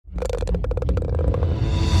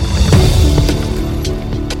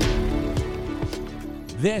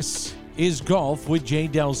This is Golf with Jay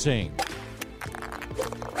Delsing.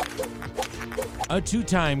 A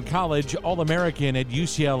two-time college All-American at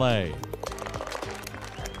UCLA.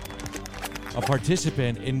 A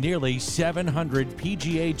participant in nearly 700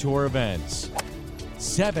 PGA Tour events.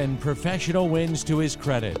 7 professional wins to his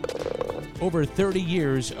credit. Over 30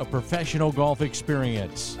 years of professional golf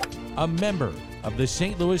experience. A member of the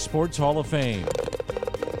St. Louis Sports Hall of Fame.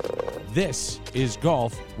 This is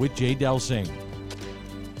Golf with Jay Delsing.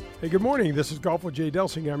 Hey, good morning. This is Golf with Jay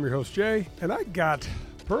Delsing. I'm your host, Jay, and I got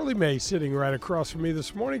Pearly May sitting right across from me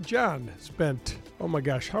this morning. John spent, oh my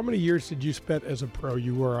gosh, how many years did you spend as a pro?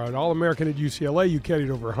 You were an All-American at UCLA. You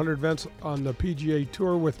caddied over 100 events on the PGA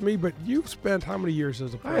Tour with me, but you spent how many years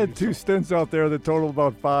as a pro? I had 2 stints out there that totaled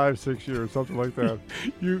about 5-6 years, something like that.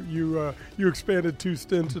 You expanded 2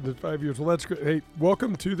 stints into 5 years. Well, that's great. Hey,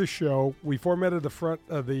 welcome to the show. We formatted the front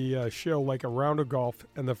of the show like a round of golf,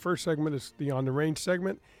 and the first segment is the On the Range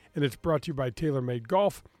segment, and it's brought to you by TaylorMade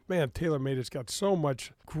Golf. Man, TaylorMade has got so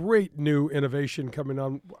much great new innovation coming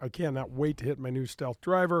on. I cannot wait to hit my new Stealth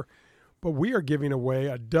driver. But we are giving away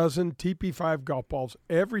a dozen TP5 golf balls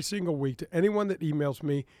every single week to anyone that emails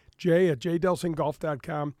me,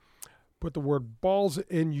 jay@jdelsinggolf.com. Put the word balls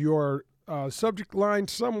in your subject line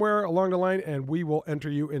somewhere along the line, and we will enter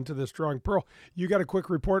you into this drawing. Pearl, you got a quick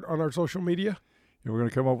report on our social media? We're going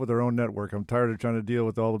to come up with our own network. I'm tired of trying to deal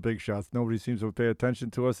with all the big shots. Nobody seems to pay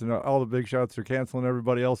attention to us, and all the big shots are canceling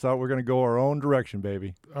everybody else out. We're going to go our own direction,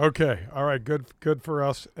 baby. Okay. All right. Good for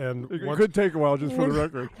us. And it could take a while, just for the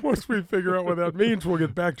record. Once we figure out what that means, we'll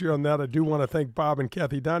get back to you on that. I do want to thank Bob and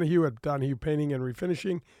Kathy Donahue at Donahue Painting and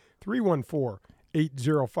Refinishing,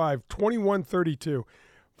 314-805-2132.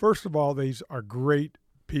 First of all, these are great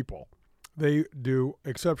people. They do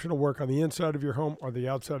exceptional work on the inside of your home or the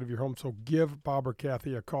outside of your home, so give Bob or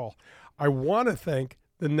Kathy a call. I want to thank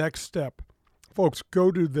The Next Step. Folks,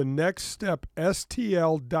 go to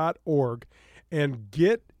thenextstep.stl.org and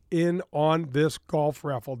get in on this golf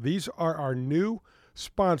raffle. These are our new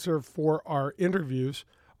sponsor for our interviews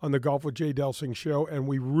on the Golf with Jay Delsing show, and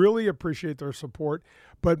we really appreciate their support.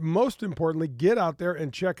 But most importantly, get out there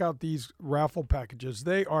and check out these raffle packages.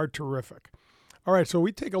 They are terrific. All right, so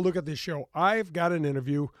we take a look at this show. I've got an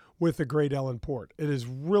interview with the great Ellen Port. It is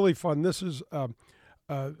really fun. This is a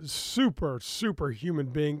super, super human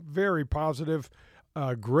being, very positive,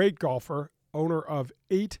 great golfer, owner of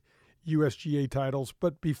 8 USGA titles.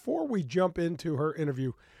 But before we jump into her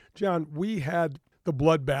interview, John, we had the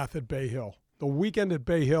bloodbath at Bay Hill. The weekend at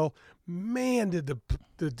Bay Hill, man, did the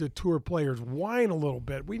tour players whine a little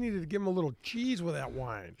bit. We needed to give them a little cheese with that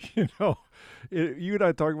whine. You and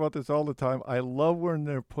I talk about this all the time. I love when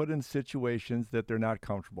they're put in situations that they're not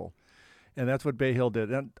comfortable. And that's what Bay Hill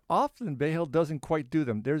did. And often Bay Hill doesn't quite do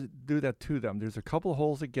that to them. There's a couple of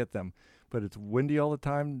holes that get them. But it's windy all the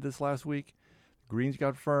time this last week. Greens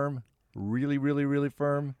got firm, really, really, really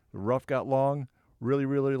firm. The rough got long, really,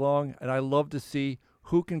 really long. And I love to see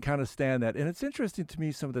who can kind of stand that. And it's interesting to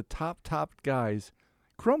me, some of the top guys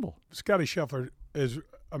crumble. Scotty Scheffler is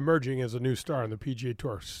emerging as a new star on the PGA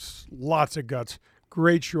Tour. Lots of guts,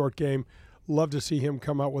 great short game. Love to see him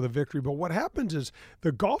come out with a victory. But what happens is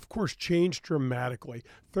the golf course changed dramatically.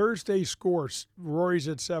 Thursday scores, Rory's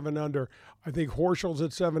at 7 under. I think Horschel's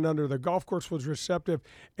at 7 under. The golf course was receptive.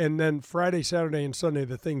 And then Friday, Saturday, and Sunday,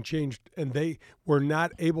 the thing changed, and they were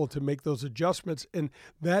not able to make those adjustments. And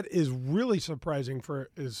that is really surprising for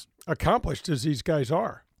as accomplished as these guys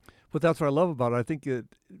are. But that's what I love about it. I think it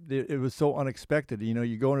was so unexpected.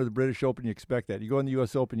 You go into the British Open, you expect that. You go in the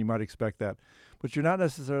U.S. Open, you might expect that. But you're not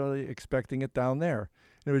necessarily expecting it down there.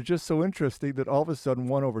 And it was just so interesting that all of a sudden,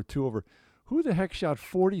 1 over, 2 over. Who the heck shot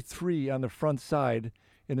 43 on the front side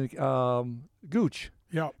in Gooch?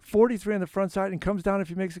 Yeah. 43 on the front side and comes down. If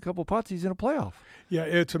he makes a couple putts, he's in a playoff. Yeah,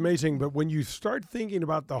 it's amazing. But when you start thinking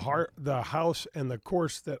about the house and the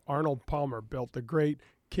course that Arnold Palmer built, the great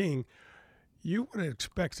king, you would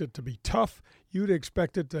expect it to be tough. You'd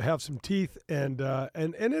expect it to have some teeth, and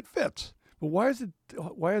it fits. But why is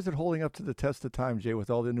it holding up to the test of time, Jay,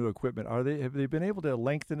 with all the new equipment? Have they been able to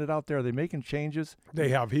lengthen it out there? Are they making changes? They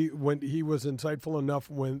have. He was insightful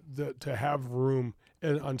enough to have room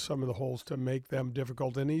on some of the holes to make them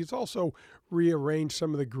difficult, and he's also rearranged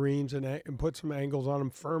some of the greens and put some angles on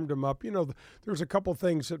them, firmed them up. There's a couple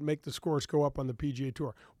things that make the scores go up on the PGA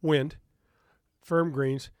Tour: wind, firm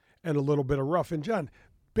greens, and a little bit of rough. And John,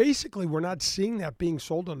 basically, we're not seeing that being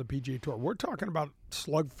sold on the PGA Tour. We're talking about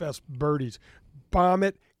slugfest birdies. Bomb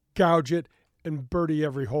it, gouge it, and birdie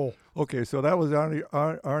every hole. Okay, so that was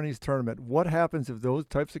Arnie's tournament. What happens if those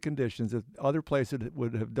types of conditions, if other places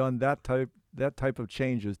would have done that type of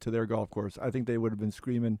changes to their golf course? I think they would have been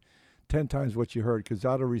screaming 10 times what you heard, because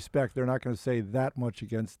out of respect, they're not going to say that much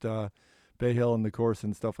against Bay Hill and the course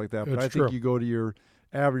and stuff like that. But I think you go to your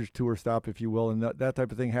average tour stop, if you will, and that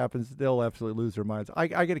type of thing happens, they'll absolutely lose their minds.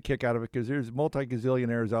 I get a kick out of it because there's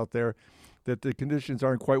multi-gazillionaires out there that the conditions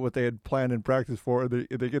aren't quite what they had planned and practiced for, and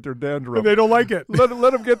they get their dander up. And they don't like it. Let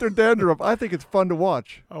them get their dander up. I think it's fun to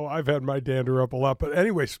watch. Oh, I've had my dander up a lot. But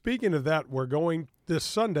anyway, speaking of that, this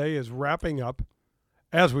Sunday is wrapping up,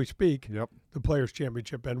 as we speak, the Players'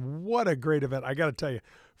 Championship. And what a great event. I got to tell you,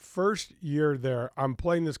 first year there, I'm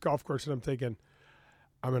playing this golf course, and I'm thinking,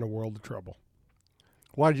 I'm in a world of trouble.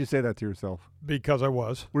 Why did you say that to yourself? Because I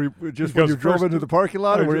was. When you drove into the parking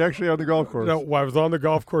lot, or were you actually on the golf course? No, I was on the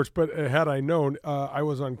golf course, but had I known, I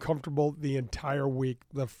was uncomfortable the entire week.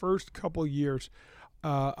 The first couple years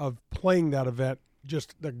of playing that event,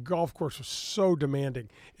 just the golf course was so demanding.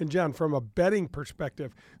 And, John, from a betting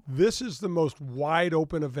perspective, this is the most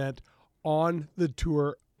wide-open event on the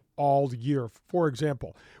tour all year. For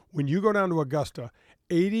example, when you go down to Augusta,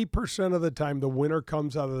 80% of the time the winner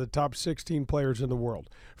comes out of the top 16 players in the world.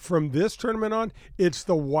 From this tournament on, it's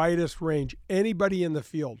the widest range. Anybody in the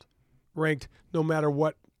field ranked, no matter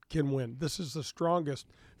what, can win. This is the strongest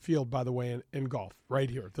field, by the way, in golf, right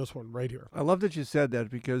here, this one right here. I love that you said that,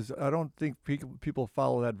 because I don't think people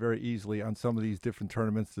follow that very easily on some of these different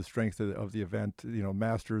tournaments, the strength of the event,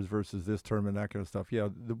 Masters versus this tournament, that kind of stuff. Yeah,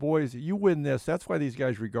 the boys, you win this. That's why these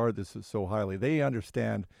guys regard this as so highly. They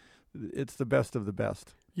understand it's the best of the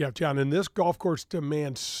best. Yeah, John, and this golf course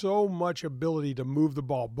demands so much ability to move the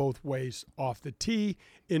ball both ways, off the tee,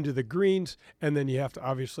 into the greens, and then you have to,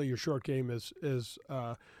 obviously, your short game needs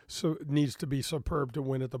to be superb to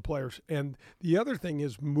win at the Players. And the other thing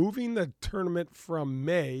is, moving the tournament from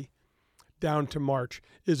May down to March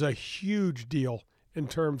is a huge deal in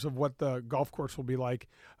terms of what the golf course will be like,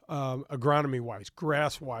 agronomy-wise,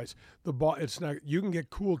 grass-wise. The ball, you can get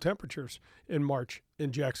cool temperatures in March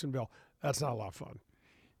in Jacksonville. That's not a lot of fun.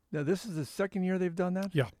 Now, this is the second year they've done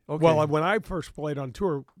that? Yeah. Okay. Well, when I first played on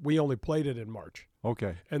tour, we only played it in March.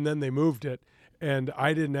 Okay. And then they moved it, and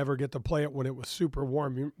I didn't ever get to play it when it was super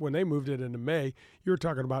warm. When they moved it into May, you were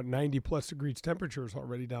talking about 90-plus degrees temperatures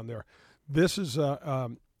already down there. This is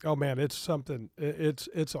oh, man, it's something.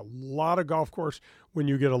 It's a lot of golf course. When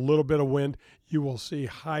you get a little bit of wind, you will see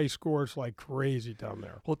high scores like crazy down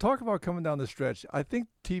there. Well, talk about coming down the stretch. I think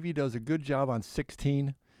TV does a good job on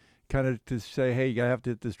 16, kind of to say, hey, you have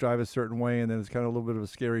to hit this drive a certain way, and then it's kind of a little bit of a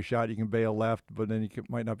scary shot. You can bail left, but then you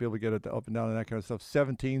might not be able to get it up and down and that kind of stuff.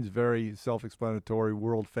 17 is very self-explanatory,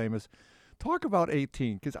 world famous. Talk about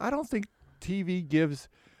 18, because I don't think TV gives.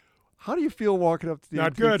 How do you feel walking up to the 18?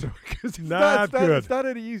 Not good. It's not good. It's not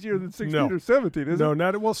any easier than 16 or 17, is it? No,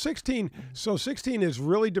 not well. 16. So 16 is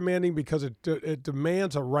really demanding because it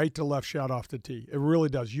demands a right to left shot off the tee. It really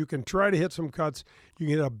does. You can try to hit some cuts. You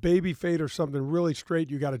can hit a baby fade or something really straight.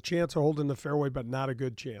 You got a chance of holding the fairway, but not a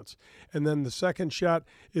good chance. And then the second shot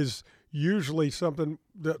is usually something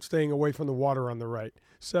that's staying away from the water on the right.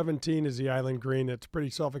 17 is the island green. It's pretty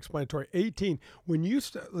self-explanatory. 18,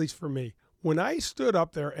 at least for me, when I stood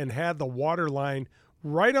up there and had the water line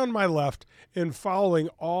right on my left and following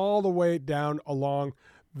all the way down along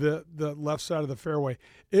the left side of the fairway,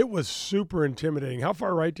 it was super intimidating. How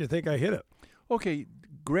far right do you think I hit it? Okay,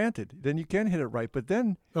 granted, then you can hit it right, but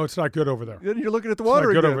then no, it's not good over there. Then you're looking at the water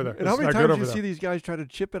it's not again. Good over there. And how many times do you see these guys try to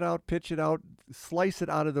chip it out, pitch it out, slice it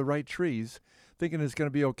out of the right trees, thinking it's going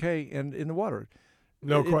to be okay, and in the water?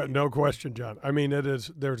 No question, John. I mean,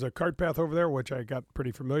 there's a cart path over there, which I got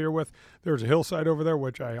pretty familiar with. There's a hillside over there,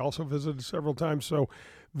 which I also visited several times. So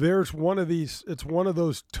there's one of these, it's one of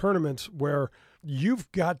those tournaments where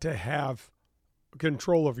you've got to have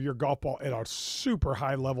control of your golf ball at a super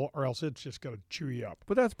high level, or else it's just going to chew you up.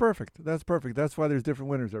 But that's perfect. That's perfect. That's why there's different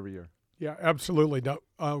winners every year. Yeah, absolutely. Now,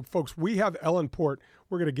 folks, we have Ellen Port.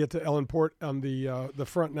 We're going to get to Ellen Port on the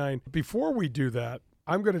front nine. Before we do that,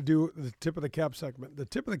 I'm going to do the tip of the cap segment. The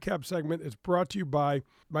tip of the cap segment is brought to you by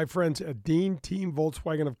my friends at Dean Team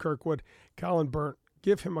Volkswagen of Kirkwood, Colin Burnt.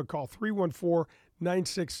 Give him a call,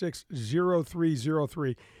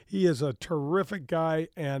 314-966-0303. He is a terrific guy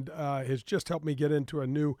and has just helped me get into a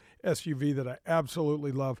new SUV that I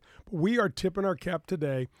absolutely love. But we are tipping our cap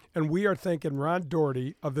today, and we are thanking Ron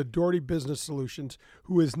Doherty of the Doherty Business Solutions,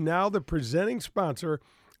 who is now the presenting sponsor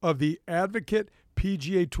of the Advocate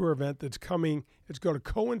PGA Tour event that's coming. It's going to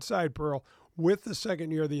coincide, Pearl, with the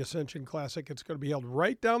second year of the Ascension Classic. It's going to be held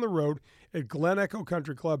right down the road at Glen Echo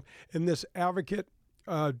Country Club, and this Advocate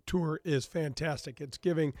Tour is fantastic. It's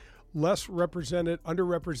giving less represented,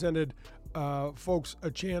 underrepresented folks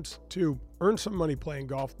a chance to earn some money playing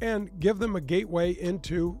golf and give them a gateway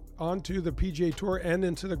onto the PGA Tour and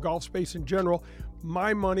into the golf space in general.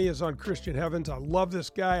 My money is on Christian Heavens. I love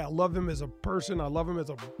this guy. I love him as a person. I love him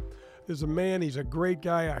as a man. He's a great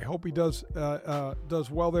guy. I hope he does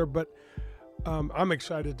well there. But I'm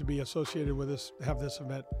excited to be associated with this, have this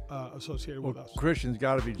event associated with us. Christian's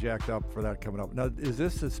got to be jacked up for that coming up. Now, is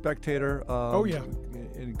this a spectator? Oh, yeah.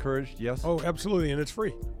 Encouraged? Yes. Oh, absolutely, and it's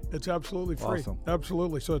free. It's absolutely free. Awesome.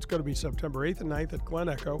 Absolutely. So it's going to be September 8th and 9th at Glen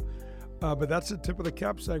Echo. But that's the tip of the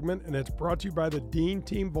cap segment, and it's brought to you by the Dean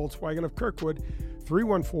Team Volkswagen of Kirkwood,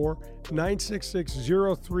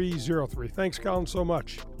 314-966-0303. Thanks, Colin, so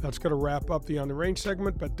much. That's going to wrap up the On the Range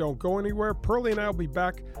segment, but don't go anywhere. Pearlie and I will be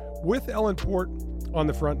back with Ellen Port on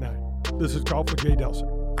the front nine. This is Golf with Jay Delsing.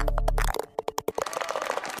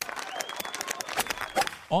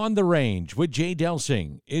 On the Range with Jay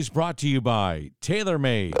Delsing is brought to you by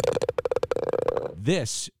TaylorMade.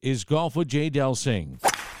 This is Golf with Jay Delsing.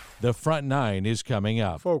 The front nine is coming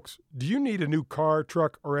up. Folks, do you need a new car,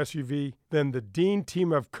 truck, or SUV? Then the Dean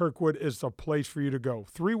Team of Kirkwood is the place for you to go.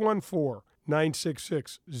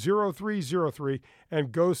 314-966-0303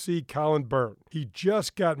 and go see Colin Byrne. He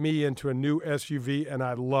just got me into a new SUV and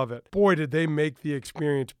I love it. Boy, did they make the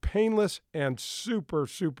experience painless and super,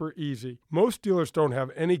 super easy. Most dealers don't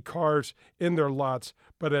have any cars in their lots,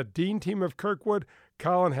 but at Dean Team of Kirkwood,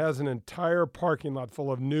 Colin has an entire parking lot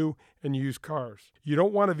full of new and used cars. You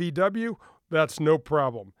don't want a VW? That's no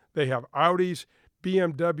problem. They have Audis,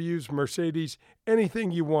 BMWs, Mercedes, anything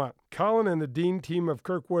you want. Colin and the Dean Team of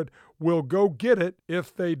Kirkwood will go get it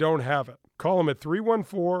if they don't have it. Call them at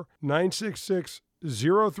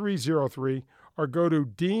 314-966-0303 or go to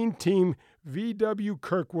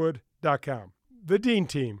DeanTeamVWKirkwood.com. The Dean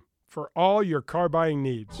Team, for all your car buying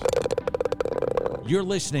needs. You're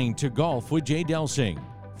listening to Golf with Jay Delsing.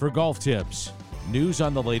 For golf tips, news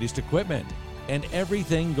on the latest equipment, and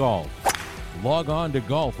everything golf, log on to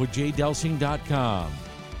golfwithjaydelsing.com.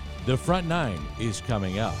 The front nine is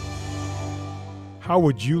coming up. How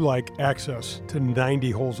would you like access to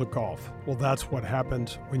 90 holes of golf? Well, that's what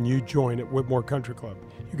happens when you join at Whitmore Country Club.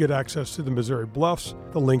 You get access to the Missouri Bluffs,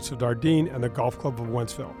 the Links of Dardenne, and the Golf Club of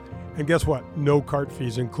Wentzville. And guess what? No cart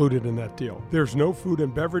fees included in that deal. There's no food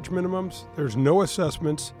and beverage minimums. There's no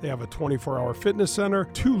assessments. They have a 24-hour fitness center,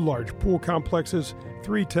 2 large pool complexes,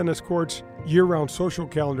 3 tennis courts. Year-round social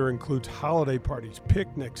calendar includes holiday parties,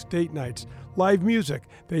 picnics, date nights, live music.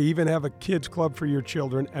 They even have a kids club for your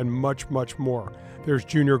children and much, much more. There's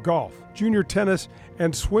junior golf, junior tennis,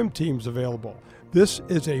 and swim teams available. This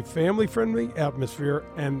is a family-friendly atmosphere,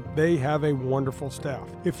 and they have a wonderful staff.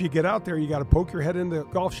 If you get out there, you got to poke your head in the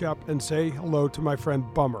golf shop and say hello to my friend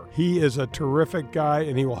Bummer. He is a terrific guy,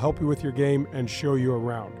 and he will help you with your game and show you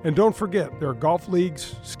around. And don't forget, there are golf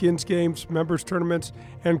leagues, skins games, members tournaments,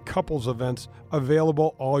 and couples events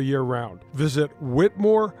available all year round. Visit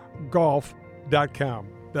WhitmoreGolf.com.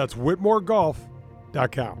 That's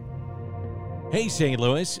WhitmoreGolf.com. Hey St.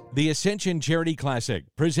 Louis, the Ascension Charity Classic,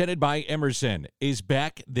 presented by Emerson, is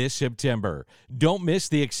back this September. Don't miss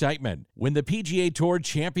the excitement when the PGA Tour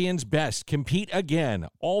champions best compete again,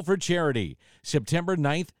 all for charity, September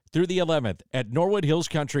 9th through the 11th at Norwood Hills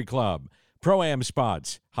Country Club. Pro-Am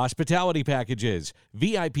spots, hospitality packages,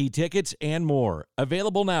 VIP tickets, and more.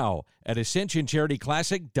 Available now at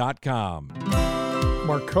AscensionCharityClassic.com.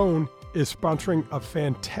 Marcone is sponsoring a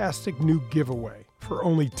fantastic new giveaway. For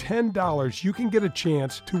only $10, you can get a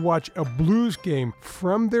chance to watch a blues game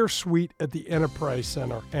from their suite at the Enterprise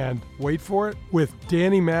Center. And wait for it, with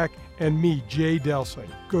Danny Mac and me, Jay Delsing.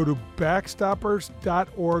 Go to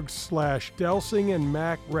backstoppers.org/Delsing and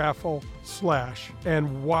Mac raffle /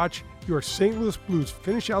 and watch your St. Louis Blues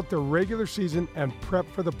finish out their regular season and prep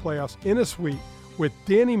for the playoffs in a suite with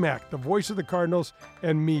Danny Mac, the voice of the Cardinals,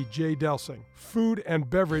 and me, Jay Delsing. Food and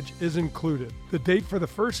beverage is included. The date for the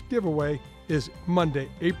first giveaway is Monday,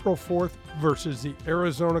 April 4th versus the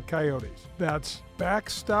Arizona Coyotes. That's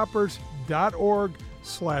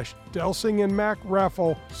backstoppers.org/Delsing and Mac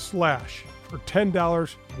raffle / for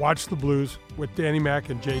 $10, watch the Blues with Danny Mac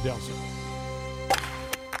and Jay Delsing.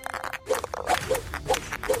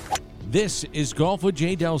 This is Golf with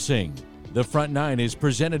Jay Delsing. The front nine is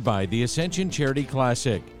presented by the Ascension Charity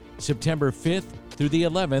Classic, September 5th through the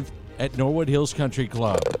 11th at Norwood Hills Country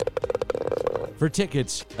Club. For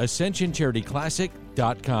tickets,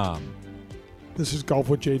 AscensionCharityClassic.com. This is Golf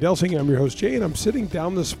with Jay Delsing. I'm your host, Jay, and I'm sitting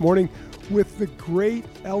down this morning with the great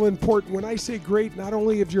Ellen Port. When I say great, not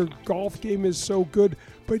only of your golf game is so good,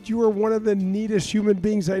 but you are one of the neatest human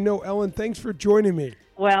beings I know. Ellen, thanks for joining me.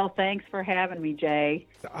 Well, thanks for having me, Jay.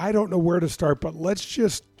 I don't know where to start, but let's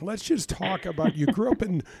just talk about, you grew up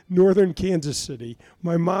in northern Kansas City.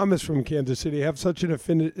 My mom is from Kansas City. I have such an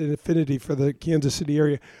affinity for the Kansas City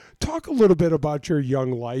area. Talk a little bit about your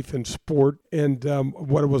young life and sport and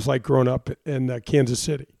what it was like growing up in Kansas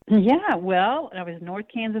City. Yeah, well, I was North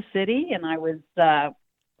Kansas City, and I was,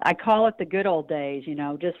 I call it the good old days,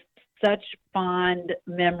 just such fond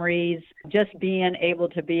memories, just being able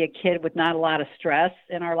to be a kid with not a lot of stress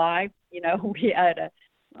in our life. We had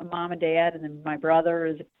a mom and dad, and then my brother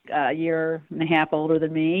is a year and a half older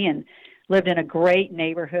than me, and lived in a great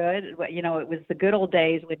neighborhood. It was the good old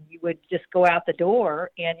days when you would just go out the door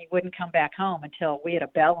and you wouldn't come back home until we had a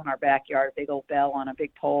bell in our backyard, a big old bell on a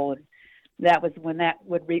big pole. And that was when that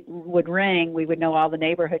would ring, we would know all the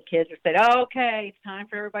neighborhood kids would say, "Oh, okay, it's time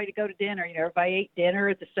for everybody to go to dinner." Everybody ate dinner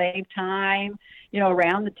at the same time,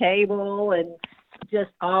 around the table, and just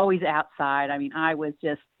always outside. I mean, I was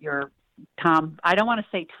just I don't want to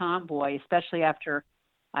say tomboy, especially after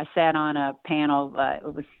I sat on a panel.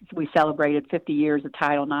 We celebrated 50 years of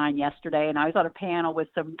Title IX yesterday, and I was on a panel with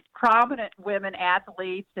some prominent women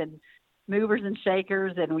athletes and movers and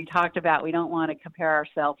shakers, and we talked about we don't want to compare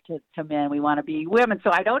ourselves to men. We want to be women.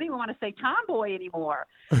 So I don't even want to say tomboy anymore.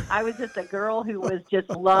 I was just a girl who was just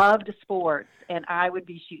loved sports, and I would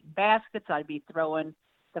be shooting baskets. I'd be throwing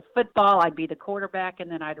the football. I'd be the quarterback, and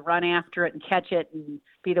then I'd run after it and catch it and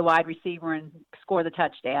be the wide receiver and score the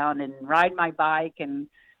touchdown and ride my bike and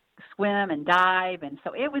swim and dive. And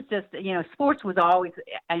so it was just, sports was always,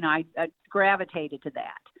 and I gravitated to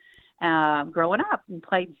that. Growing up, and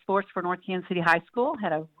played sports for North Kansas City High School,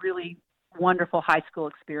 had a really wonderful high school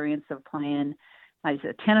experience of playing. I was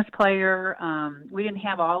a tennis player. We didn't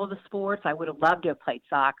have all of the sports. I would have loved to have played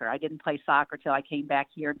soccer. I didn't play soccer till I came back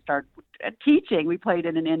here and started teaching. We played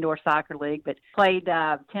in an indoor soccer league, but played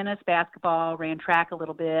tennis, basketball, ran track a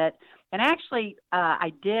little bit. And actually,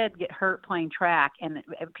 I did get hurt playing track. And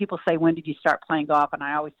people say, when did you start playing golf? And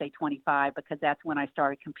I always say 25, because that's when I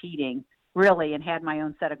started competing, really, and had my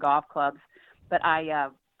own set of golf clubs. But I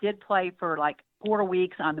did play for like 4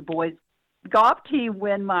 weeks on the boys' golf team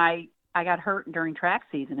when I got hurt during track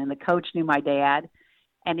season, and the coach knew my dad,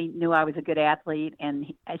 and he knew I was a good athlete, and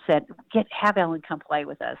I said, have Ellen come play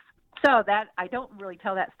with us. So that, I don't really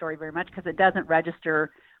tell that story very much because it doesn't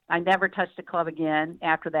register. I never touched a club again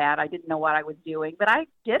after that. I didn't know what I was doing, but I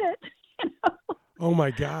did it. Oh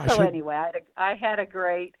my gosh. So anyway, I had a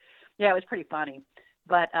great, it was pretty funny.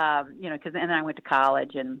 But, because then I went to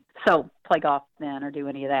college, and so play golf then or do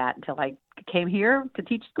any of that until I came here to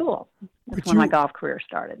teach school. That's when my golf career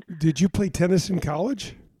started. Did you play tennis in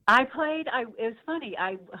college? I played. It was funny.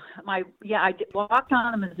 I walked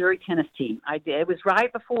on the Missouri tennis team. I did. It was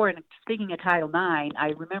right before. And speaking of Title IX,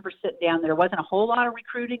 I remember sitting down. There wasn't a whole lot of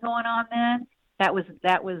recruiting going on then. That was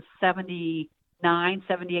 78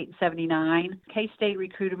 and 79. K-State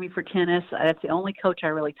recruited me for tennis. That's the only coach I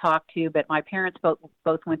really talked to. But my parents both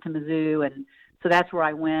went to Mizzou, and so that's where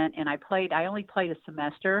I went. And I only played a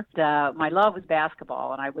semester. My love was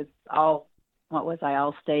basketball, and I was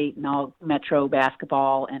all-state and all-metro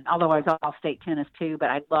basketball. And although I was all-state tennis too, but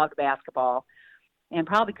I loved basketball and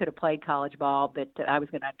probably could have played college ball, but I was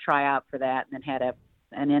going to try out for that and then had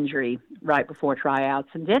an injury right before tryouts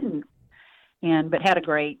and didn't. But had a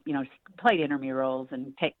great, played intramurals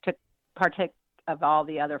and partake of all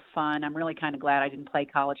the other fun. I'm really kind of glad I didn't play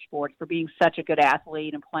college sports for being such a good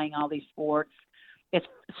athlete and playing all these sports. It's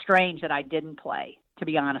strange that I didn't play, to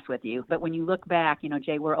be honest with you. But when you look back,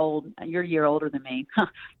 Jay, we're old. You're a year older than me.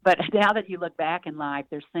 But now that you look back in life,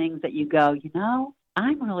 there's things that you go,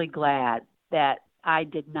 I'm really glad that I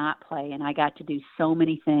did not play and I got to do so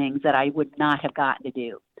many things that I would not have gotten to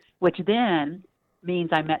do, which then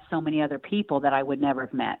means I met so many other people that I would never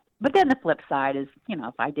have met. But then the flip side is,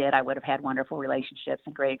 if I did, I would have had wonderful relationships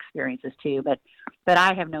and great experiences too. But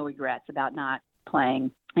I have no regrets about not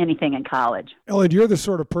playing anything in college. Ellen, you're the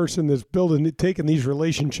sort of person that's taking these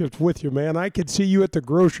relationships with you, man. I could see you at the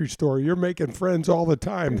grocery store. You're making friends all the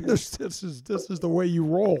time. This is the way you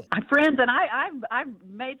roll. Friends, and I've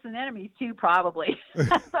made some enemies too, probably.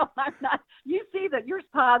 So I'm not. You see that yours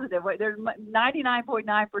positive. There's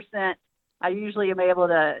 99.9%. I usually am able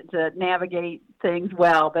to navigate things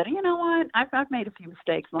well, but you know what? I've made a few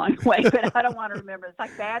mistakes along the way, but I don't want to remember. It's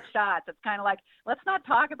like bad shots. It's kind of like, let's not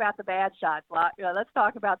talk about the bad shots. Let's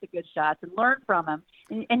talk about the good shots and learn from them.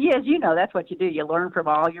 And as you know, that's what you do. You learn from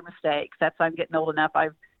all your mistakes. That's why I'm getting old enough.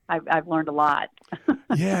 I've learned a lot.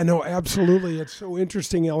 Yeah, no, absolutely. It's so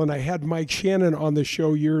interesting, Ellen. I had Mike Shannon on the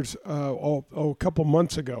show a couple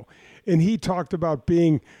months ago, and he talked about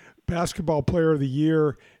being basketball player of the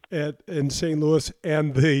year in St. Louis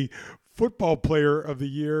and the football player of the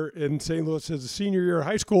year in St. Louis as a senior year of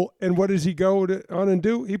high school. And what does he go on and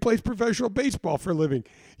do? He plays professional baseball for a living.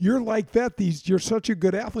 You're like that. You're such a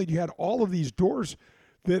good athlete. You had all of these doors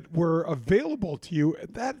that were available to you.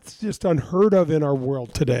 That's just unheard of in our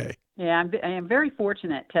world today. Yeah, I am very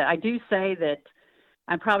fortunate. I do say that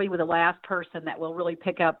I'm probably the last person that will really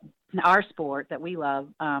pick up our sport that we love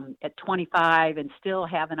at 25 and still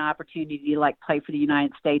have an opportunity to play for the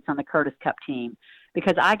United States on the Curtis Cup team,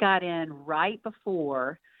 because I got in right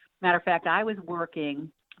before. Matter of fact, I was working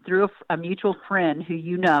through a mutual friend who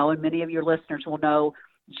you know, and many of your listeners will know,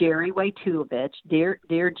 Jerry Wojtulewicz,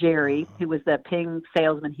 dear Jerry, who was the Ping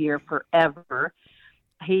salesman here forever.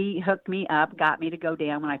 He hooked me up, got me to go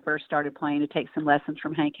down when I first started playing to take some lessons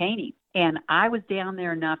from Hank Haney. And I was down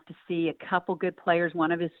there enough to see a couple good players.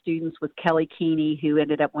 One of his students was Kelly Keeney, who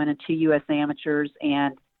ended up winning 2 U.S. amateurs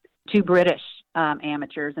and 2 British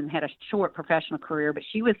amateurs and had a short professional career. But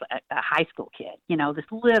she was a high school kid, this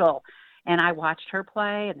little. And I watched her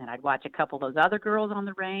play, and then I'd watch a couple of those other girls on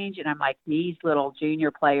the range. And I'm like, these little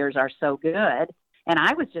junior players are so good. And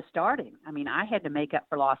I was just starting. I mean, I had to make up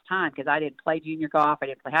for lost time because I didn't play junior golf. I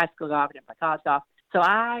didn't play high school golf. I didn't play college golf. So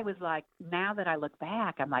I was like, now that I look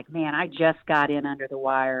back, I'm like, man, I just got in under the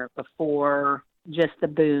wire before just the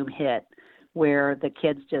boom hit, where the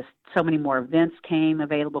kids so many more events came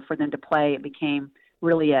available for them to play. It became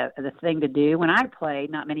really the thing to do. When I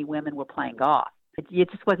played, not many women were playing golf. It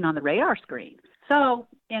just wasn't on the radar screen. So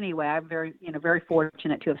anyway, I'm very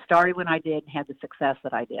fortunate to have started when I did and had the success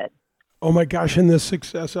that I did. Oh my gosh, and this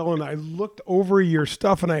success, Ellen, I looked over your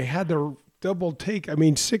stuff and I had to double take.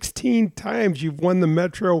 16 times you've won the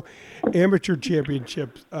Metro Amateur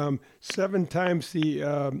Championships, 7 times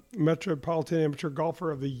the Metropolitan Amateur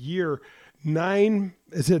Golfer of the Year, 9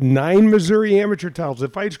 Missouri Amateur titles?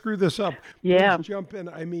 If I screw this up, yeah, please jump in.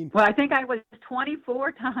 Well, I think I was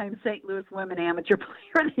 24 times St. Louis Women Amateur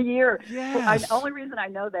Player of the Year. Yes. The only reason I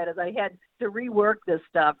know that is I had to rework this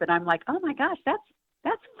stuff, and I'm like, oh my gosh, that's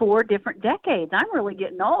 4 different decades. I'm really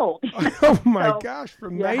getting old. Oh my gosh,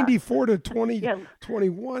 from 94 to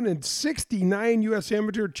 2021 and 69 U.S.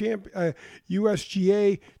 Amateur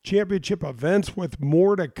USGA championship events with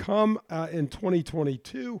more to come in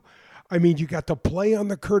 2022. You got to play on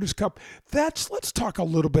the Curtis Cup. Let's talk a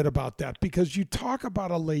little bit about that, because you talk about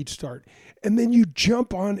a late start and then you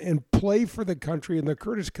jump on and play for the country in the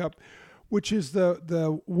Curtis Cup, which is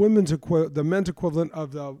the men's equivalent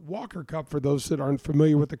of the Walker Cup for those that aren't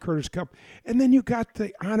familiar with the Curtis Cup. And then you got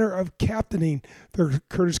the honor of captaining the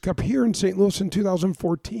Curtis Cup here in St. Louis in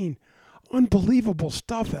 2014. Unbelievable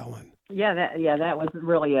stuff, Ellen. Yeah, that was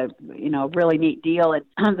really a really neat deal.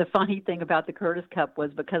 And the funny thing about the Curtis Cup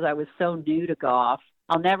was, because I was so new to golf,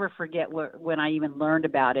 I'll never forget when I even learned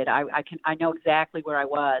about it. I know exactly where I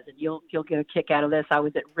was, and you'll get a kick out of this. I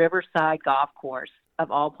was at Riverside Golf Course,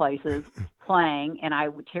 of all places, playing, and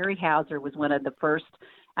Terry Hauser was one of the first.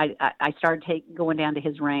 I started going down to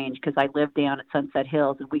his range because I lived down at Sunset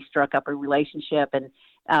Hills, and we struck up a relationship. And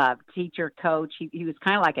teacher, coach, he was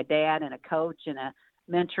kind of like a dad and a coach and a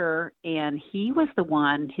mentor, and he was the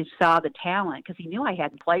one who saw the talent, because he knew I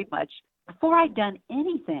hadn't played much before I'd done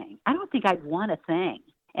anything. I don't think I'd won a thing.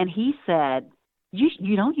 And he said, you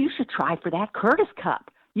should try for that Curtis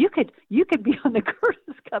Cup. You could be on the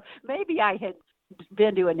Curtis Cup. Maybe I had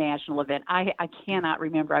been to a national event. I cannot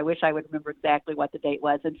remember. I wish I would remember exactly what the date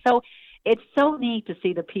was. And so it's so neat to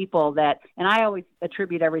see the people and I always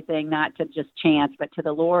attribute everything not to just chance, but to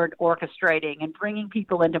the Lord orchestrating and bringing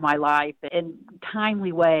people into my life in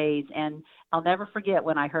timely ways. And I'll never forget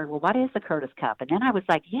when I heard, well, what is the Curtis Cup? And then I was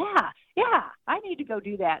like, yeah, I need to go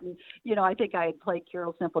do that. And, I think I had played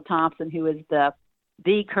Carol Simple Thompson, who is the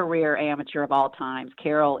career amateur of all times.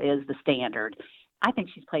 Carol is the standard. I think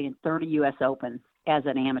she's played in 30 U.S. Opens as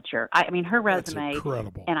an amateur. Her resume. That's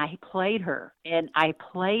incredible. And I played her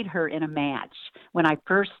in a match when I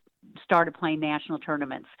first started playing national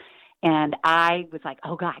tournaments. And I was like,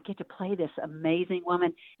 oh, God, I get to play this amazing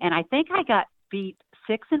woman. And I think I got beat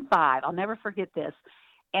 6-5. I'll never forget this.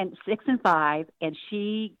 And 6-5, and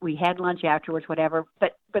we had lunch afterwards, whatever.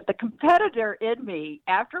 But the competitor in me,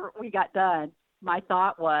 after we got done, my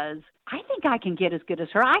thought was, I think I can get as good as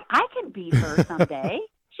her. I can beat her someday.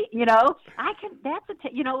 I can.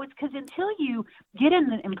 It's because until you get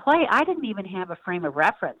in and play, I didn't even have a frame of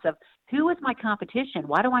reference of who is my competition.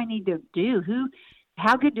 What do I need to do?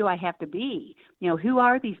 How good do I have to be? Who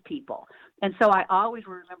are these people? And so I always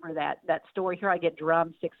remember that story. Here I get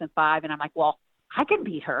drummed 6-5, and I'm like, well, I can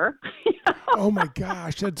beat her. Oh my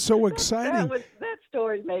gosh, that's so exciting. That's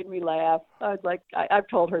story made me laugh. I was like, I've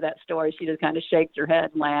told her that story. She just kind of shakes her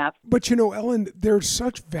head and laughs. But Ellen, there's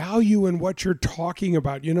such value in what you're talking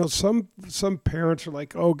about. Some parents are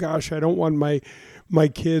like, oh gosh, I don't want my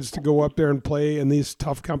kids to go up there and play in these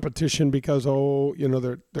tough competition because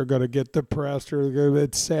they're going to get depressed or they're going to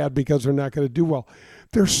get sad because they're not going to do well.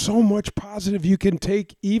 There's so much positive you can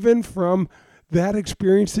take even from that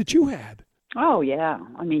experience that you had. Oh yeah,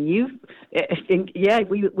 I mean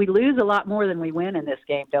we lose a lot more than we win in this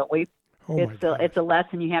game, don't we? Oh, it's a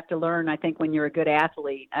lesson you have to learn. I think when you're a good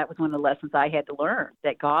athlete, that was one of the lessons I had to learn.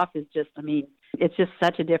 That golf is just, it's just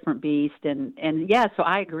such a different beast. And yeah, so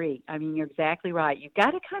I agree. You're exactly right. You've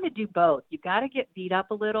got to kind of do both. You've got to get beat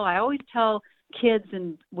up a little. I always tell kids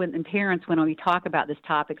and parents when we talk about this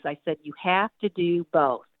topics, I said you have to do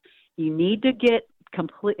both. You need to get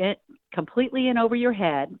completely in over your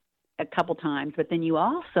head a couple times, but then you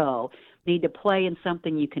also need to play in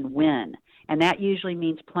something you can win. And that usually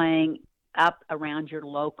means playing up around your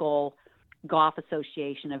local golf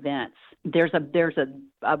association events. There's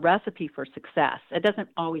a recipe for success. It doesn't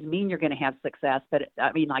always mean you're going to have success, but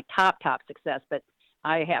like top success, but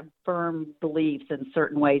I have firm beliefs in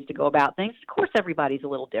certain ways to go about things. Of course, everybody's a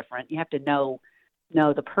little different. You have to know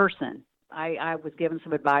the person. I was given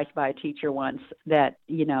some advice by a teacher once that,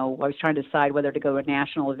 I was trying to decide whether to go to a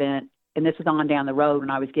national event, and this was on down the road when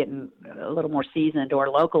I was getting a little more seasoned, or a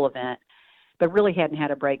local event, but really hadn't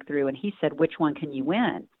had a breakthrough. And he said, which one can you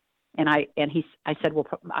win? And I said, well,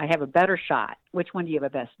 I have a better shot. Which one do you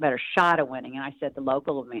have a better shot of winning? And I said, the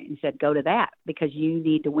local event. He said, go to that because you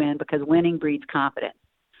need to win, because winning breeds confidence.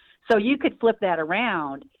 So you could flip that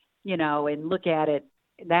around, and look at it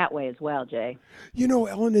that way as well, Jay.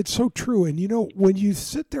 Ellen, it's so true. And, when you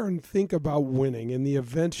sit there and think about winning and the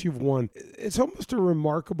events you've won, it's almost a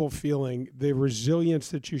remarkable feeling, the resilience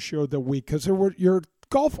that you showed that week, because your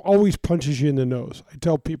golf always punches you in the nose. I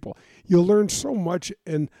tell people, you learn so much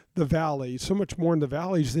in the valley, so much more in the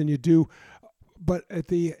valleys than you do but at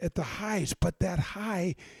the highs. But that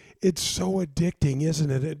high, it's so addicting,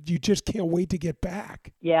 isn't it? You just can't wait to get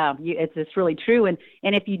back. Yeah, it's really true. And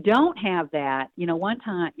if you don't have that, one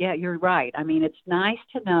time, yeah, you're right. It's nice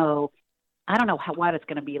to know. I don't know what it's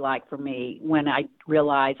going to be like for me when I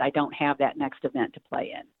realize I don't have that next event to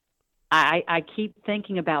play in. I keep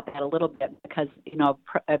thinking about that a little bit because,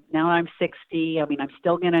 now I'm 60. I'm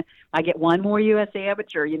still I get one more U.S.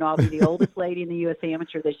 Amateur. I'll be the oldest lady in the U.S.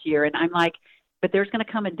 Amateur this year. And I'm like, but there's going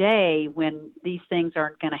to come a day when these things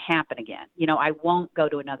aren't going to happen again. I won't go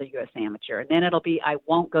to another U.S. Amateur. And then it'll be, I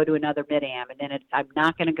won't go to another Mid-Am. And then I'm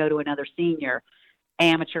not going to go to another senior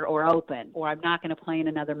amateur or open, or I'm not going to play in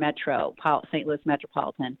another St. Louis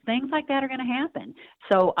Metropolitan. Things like that are going to happen.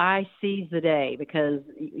 So I seize the day because,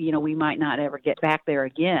 we might not ever get back there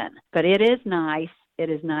again. But it is nice. It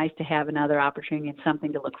is nice to have another opportunity and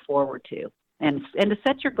something to look forward to and to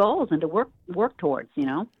set your goals and to work towards,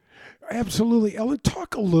 Absolutely. Ellen,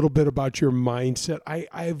 talk a little bit about your mindset.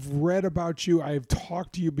 I've read about you. I've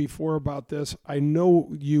talked to you before about this. I know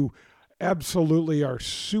you absolutely are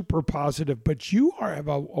super positive, but you have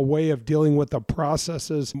a way of dealing with the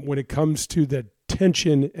processes when it comes to the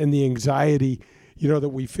tension and the anxiety, that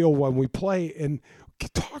we feel when we play. And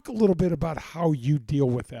talk a little bit about how you deal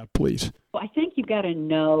with that, please. Well, I think you've got to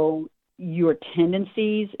know your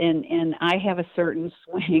tendencies, and I have a certain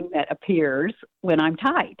swing that appears when I'm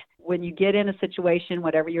tight. When you get in a situation,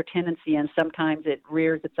 whatever your tendency is, sometimes it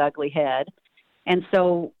rears its ugly head. And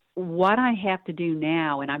so what I have to do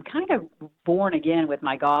now, and I'm kind of born again with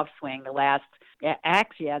my golf swing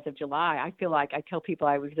actually as of July, I feel like I tell people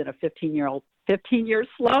I was in a 15-year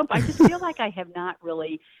slump. I just feel like I have not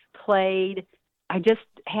really played. I just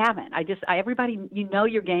haven't. Everybody,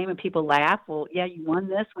 your game, and people laugh. Well, yeah, you won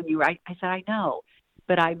this when you were. I said, I know,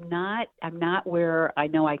 but I'm not where I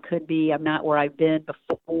know I could be. I'm not where I've been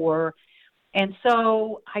before. And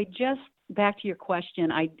so back to your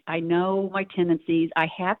question, I know my tendencies. I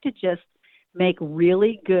have to just make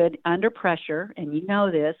really good under pressure. And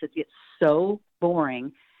this, it gets so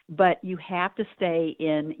boring, but you have to stay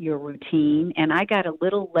in your routine. And I got a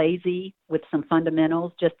little lazy with some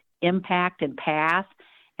fundamentals, just impact and pass.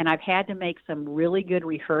 And I've had to make some really good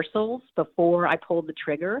rehearsals before I pulled the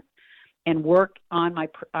trigger and work on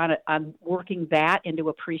working that into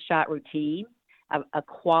a pre-shot routine, a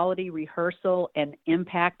quality rehearsal and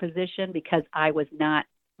impact position, because I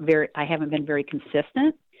haven't been very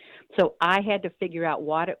consistent. So I had to figure out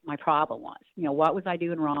what my problem was. What was I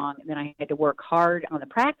doing wrong? And then I had to work hard on the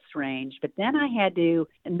practice range, but then I had to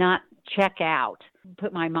not check out,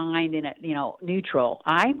 put my mind in neutral.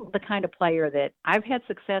 I'm the kind of player that I've had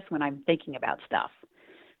success when I'm thinking about stuff.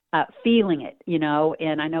 feeling it,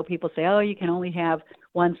 and I know people say, oh, you can only have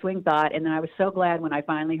one swing thought. And then I was so glad when I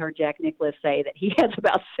finally heard Jack Nicklaus say that he has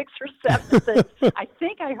about 6 or 7. I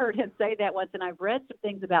think I heard him say that once, and I've read some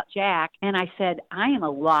things about Jack, and I said, I am a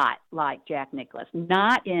lot like Jack Nicklaus,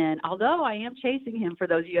 although I am chasing him for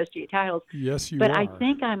those USGA titles. Yes, you but are. I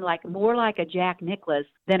think I'm more like a Jack Nicklaus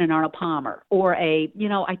than an Arnold Palmer, or I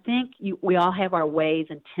think we all have our ways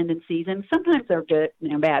and tendencies, and sometimes they're good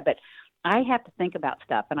and bad, but I have to think about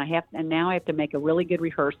stuff, and now I have to make a really good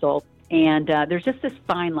rehearsal. And there's just this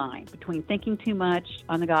fine line between thinking too much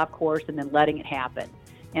on the golf course and then letting it happen.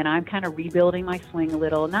 And I'm kind of rebuilding my swing a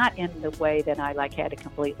little, not in the way that I had to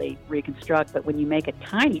completely reconstruct, but when you make a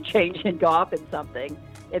tiny change in golf in something,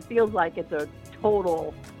 it feels like it's a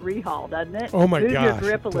total rehaul, doesn't it? Oh my gosh! Move your gosh,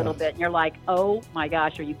 grip a little bit, and you're like, oh my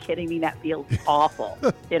gosh, are you kidding me? That feels awful.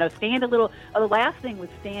 Stand a little. The last thing was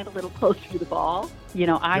stand a little closer to the ball.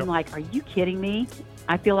 I'm like, are you kidding me?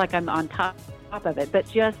 I feel like I'm on top of it, but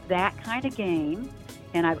just that kind of game.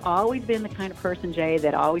 And I've always been the kind of person, Jay,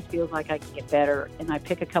 that always feels like I can get better, and I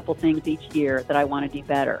pick a couple things each year that I want to do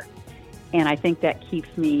better. And I think that keeps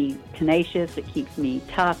me tenacious. It keeps me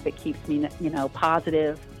tough. It keeps me,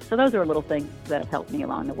 positive. So those are little things that have helped me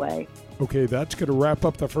along the way. Okay, that's going to wrap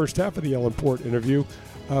up the first half of the Ellen Port interview.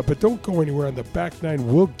 But don't go anywhere. On the back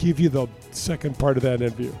nine, we'll give you the second part of that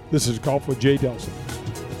interview. This is Golf with Jay Delsing.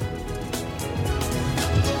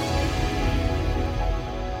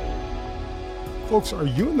 Folks, are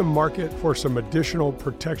you in the market for some additional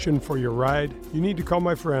protection for your ride? You need to call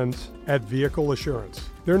my friends at Vehicle Assurance.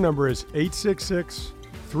 Their number is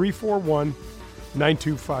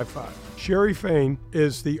 866-341-9255. Sherry Fain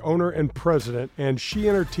is the owner and president, and she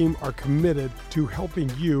and her team are committed to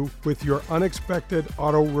helping you with your unexpected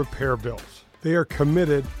auto repair bills. They are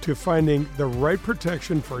committed to finding the right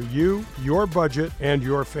protection for you, your budget, and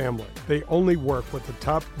your family. They only work with the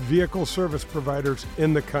top vehicle service providers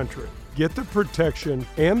in the country. Get the protection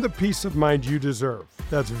and the peace of mind you deserve.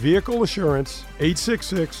 That's Vehicle Assurance,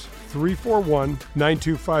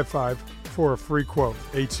 866-341-9255 for a free quote.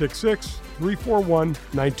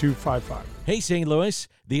 866-341-9255. Hey, St. Louis,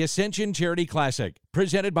 the Ascension Charity Classic,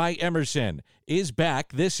 presented by Emerson, is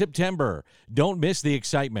back this September. Don't miss the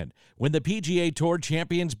excitement when the PGA Tour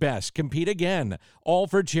champions best compete again, all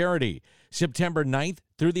for charity. September 9th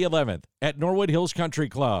through the 11th at Norwood Hills Country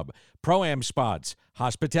Club. Pro-Am spots,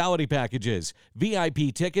 hospitality packages,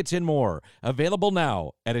 VIP tickets, and more. Available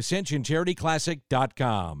now at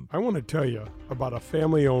AscensionCharityClassic.com. I want to tell you about a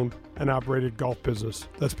family-owned and operated golf business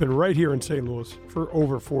that's been right here in St. Louis for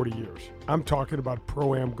over 40 years. I'm talking about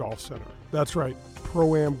Pro-Am Golf Center. That's right,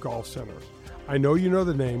 Pro-Am Golf Center. I know you know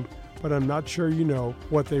the name, but I'm not sure you know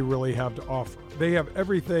what they really have to offer. They have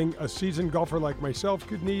everything a seasoned golfer like myself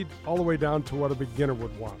could need, all the way down to what a beginner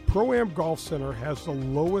would want. Pro-Am Golf Center has the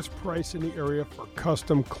lowest price in the area for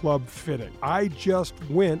custom club fitting. I just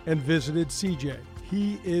went and visited CJ.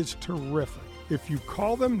 He is terrific. If you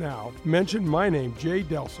call them now, mention my name, Jay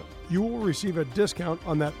Delsing, you will receive a discount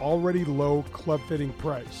on that already low club fitting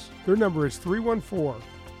price. Their number is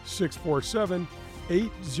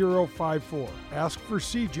 314-647-8054. Ask for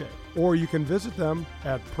CJ, or you can visit them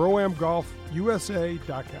at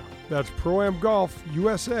proamgolfusa.com. That's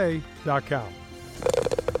proamgolfusa.com.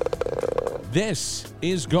 This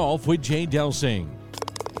is Golf with Jay Delsing.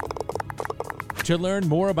 To learn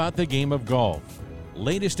more about the game of golf,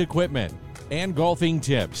 latest equipment, and golfing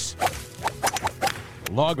tips,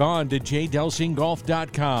 log on to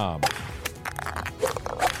jdelsinggolf.com.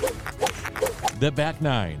 The Back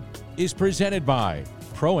Nine is presented by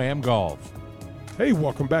Pro-Am Golf. Hey,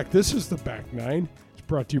 welcome back. This is the Back Nine. It's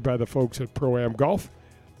brought to you by the folks at Pro-Am Golf.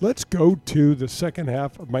 Let's go to the second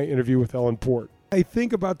half of my interview with Ellen Port. I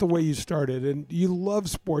think about the way you started, and you love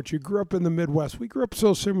sports. You grew up in the Midwest. We grew up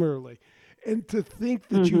so similarly. And to think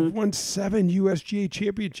that you've won 7 USGA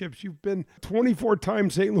championships, you've been 24-time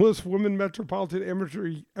St. Louis Women Metropolitan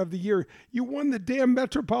Amateur of the Year. You won the damn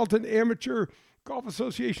Metropolitan Amateur Golf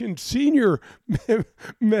Association Senior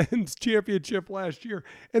Men's Championship last year.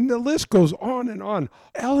 And the list goes on and on.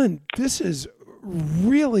 Ellen, this is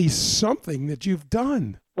really something that you've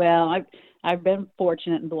done. Well, I've been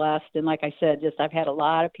fortunate and blessed. And like I said, I've had a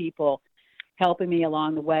lot of people helping me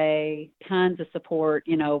along the way, tons of support.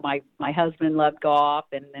 My husband loved golf,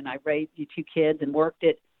 and then I raised 2 kids and worked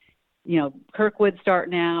at, Kirkwood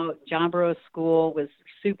starting out. John Burroughs School was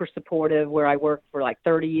super supportive, where I worked for like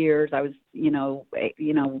 30 years. I was, I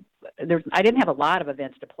didn't have a lot of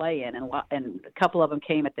events to play in, and a couple of them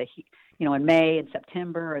came at in May and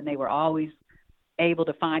September, and they were always able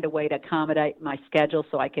to find a way to accommodate my schedule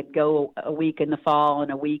so I could go a week in the fall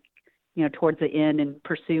and a week towards the end and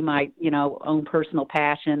pursue my, own personal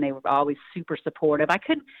passion. They were always super supportive. I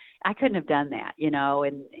couldn't have done that,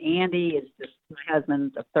 and Andy is just my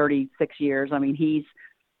husband of 36 years. I mean,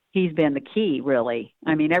 he's been the key, really.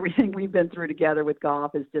 I mean, everything we've been through together with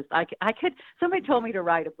golf is just, somebody told me to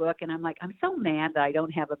write a book, and I'm like, I'm so mad that I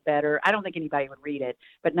don't have I don't think anybody would read it.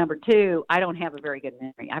 But number two, I don't have a very good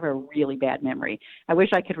memory. I have a really bad memory. I wish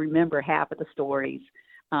I could remember half of the stories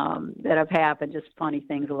that have happened, just funny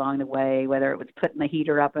things along the way, whether it was putting the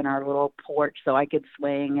heater up in our little porch so I could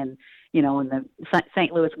swing, and, in the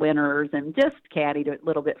St. Louis winters, and just caddied a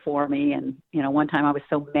little bit for me. And, one time I was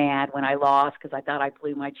so mad when I lost because I thought I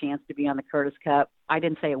blew my chance to be on the Curtis Cup. I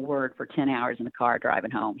didn't say a word for 10 hours in the car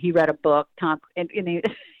driving home. He read a book, Tom, and he,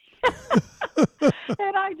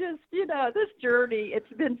 and I just, this journey,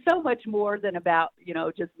 it's been so much more than about,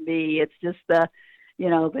 just me. It's just that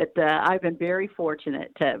I've been very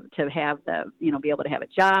fortunate to have be able to have a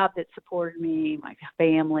job that supported me, my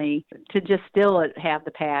family, to just still have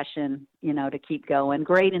the passion, to keep going.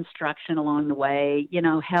 Great instruction along the way,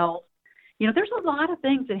 health. There's a lot of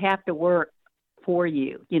things that have to work for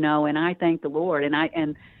you, and I thank the Lord.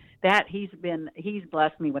 And that he's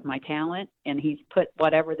blessed me with my talent, and he's put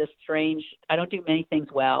whatever this strange, I don't do many things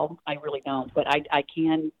well. I really don't, but I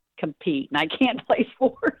can compete and I can play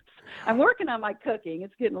sports. I'm working on my cooking.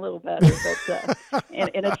 It's getting a little better, but and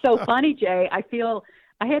it's so funny, Jay.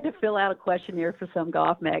 I had to fill out a questionnaire for some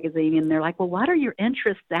golf magazine, and they're like, "Well, what are your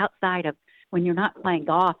interests outside of when you're not playing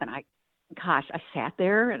golf?" And I sat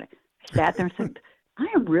there and said, "I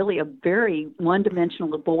am really a very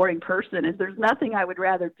one-dimensional, boring person, and there's nothing I would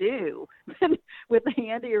rather do than with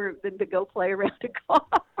Andy or than to go play around a golf."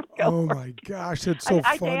 Oh my gosh, that's so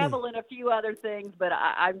funny. I dabble in a few other things, but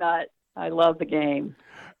I'm not. I love the game.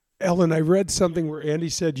 Ellen, I read something where Andy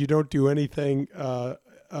said you don't do anything,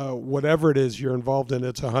 whatever it is you're involved in,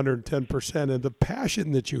 it's 110%. And the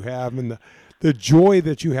passion that you have and the joy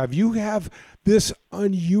that you have this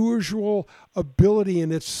unusual ability,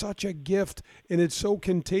 and it's such a gift, and it's so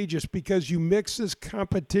contagious because you mix this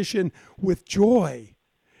competition with joy.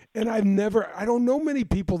 And I don't know many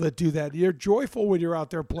people that do that. You're joyful when you're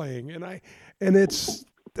out there playing, and it's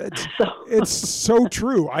so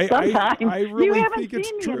true. I really you haven't think it's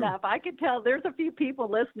seen me true. enough. I could tell there's a few people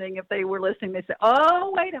listening. If they were listening, they say,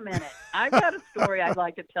 "Oh, wait a minute. I've got a story I'd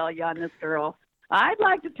like to tell you on this girl. I'd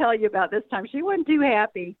like to tell you about this time. She wasn't too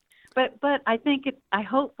happy." But I think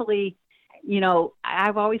hopefully,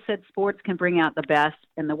 I've always said sports can bring out the best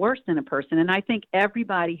and the worst in a person. And I think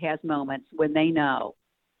everybody has moments when they know,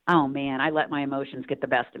 oh man, I let my emotions get the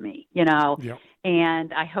best of me, Yep.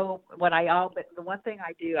 And I hope but the one thing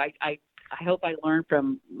I do, I hope I learn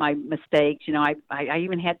from my mistakes. I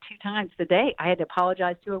even had 2 times today. I had to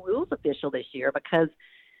apologize to a rules official this year because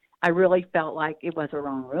I really felt like it was a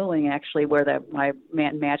wrong ruling, actually, where my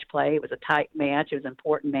match play, it was a tight match. It was an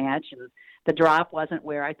important match, and the drop wasn't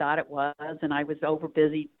where I thought it was, and I was over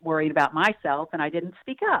busy worrying about myself, and I didn't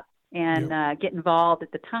speak up and get involved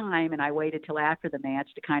at the time, and I waited till after the match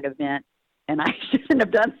to kind of vent, and I shouldn't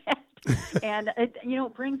have done that. And it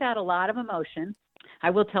brings out a lot of emotion. I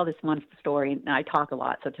will tell this one story, and I talk a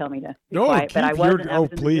lot, so tell me to be quiet. But I was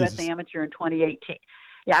in the U.S. Amateur in 2018.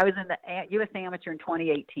 Yeah, I was in the U.S. Amateur in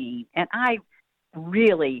 2018, and I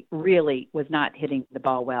really, really was not hitting the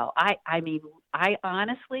ball well. I mean, I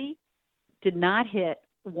honestly did not hit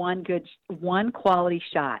one quality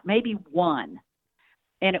shot, maybe one.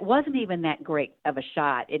 And it wasn't even that great of a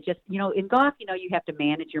shot. It just, in golf, you have to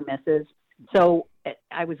manage your misses. So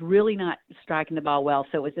I was really not striking the ball well.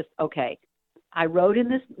 So it was just, okay. I wrote in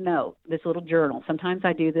this note, this little journal. Sometimes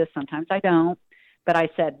I do this, sometimes I don't. But I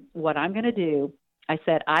said, what I'm going to do, I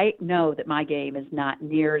said, I know that my game is not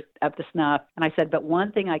near up to snuff. And I said, but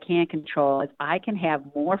one thing I can control is I can have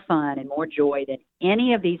more fun and more joy than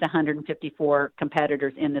any of these 154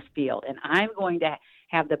 competitors in this field. And I'm going to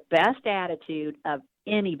have the best attitude of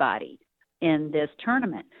anybody in this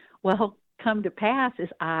tournament. Well, come to pass is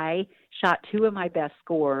I shot 2 of my best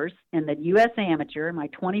scores in the U.S. Amateur in my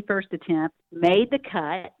 21st attempt, made the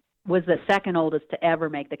cut, was the second oldest to ever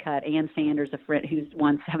make the cut. Ann Sanders, a friend who's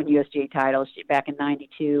won 7 USGA titles back in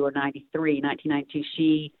 92 or 93, 1992,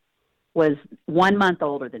 she was 1 month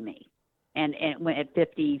older than me and went at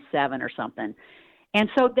 57 or something. And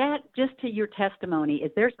so that, just to your testimony,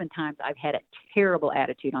 is there's been times I've had a terrible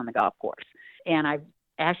attitude on the golf course. And I've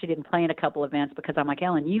actually didn't play in a couple events because I'm like,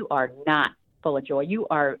 Ellen, you are not full of joy. You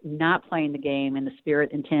are not playing the game in the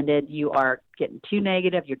spirit intended. You are getting too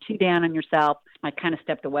negative. You're too down on yourself. I kind of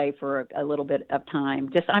stepped away for a little bit of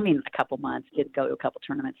time. A couple months, did go to a couple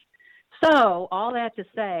tournaments. So all that to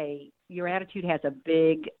say, your attitude has a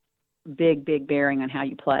big, big, big bearing on how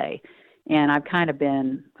you play. And I've kind of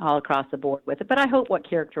been all across the board with it. But I hope what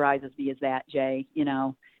characterizes me is that, Jay,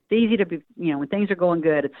 it's easy to be, when things are going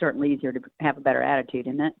good, it's certainly easier to have a better attitude,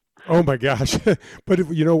 isn't it? Oh my gosh. But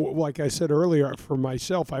like I said earlier, for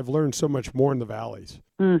myself, I've learned so much more in the valleys.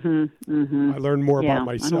 I learned more about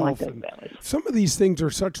myself. And some of these things are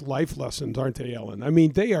such life lessons, aren't they, Ellen? I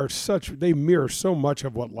mean, they mirror so much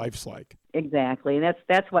of what life's like. Exactly.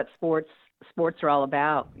 That's what sports are all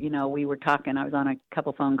about. We were talking, I was on a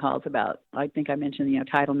couple phone calls about, I think I mentioned,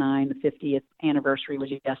 Title IX, the 50th anniversary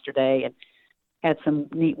was yesterday, and had some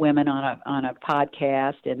neat women on a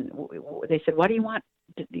podcast, and they said, what do you want,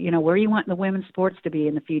 where do you want the women's sports to be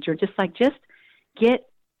in the future? Just get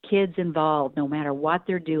kids involved no matter what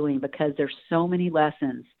they're doing, because there's so many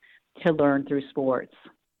lessons to learn through sports.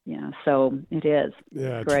 So it is.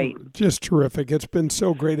 Yeah, great. Just terrific. It's been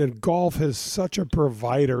so great. And golf is such a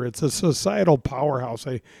provider. It's a societal powerhouse.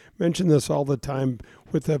 I mention this all the time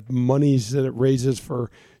with the monies that it raises for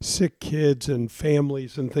sick kids and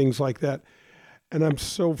families and things like that. And I'm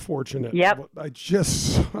so fortunate. Yep.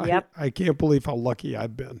 I can't believe how lucky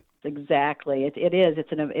I've been. Exactly. It is.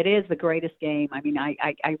 It is the greatest game. I mean, I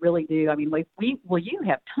really do. I mean, you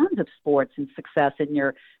have tons of sports and success in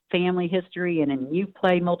your family history, and you've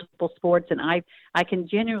played multiple sports. And I can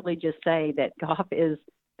genuinely just say that golf is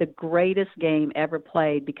the greatest game ever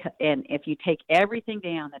played. And if you take everything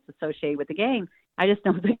down that's associated with the game, I just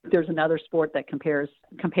don't think there's another sport that compares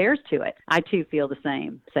to it. I too feel the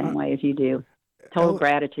same way as you do. Total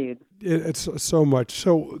gratitude. It's so much.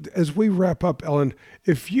 So as we wrap up, Ellen,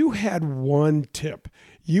 if you had one tip,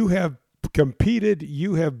 you have competed,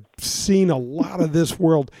 you have seen a lot of this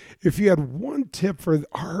world. If you had one tip for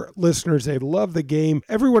our listeners, they love the game.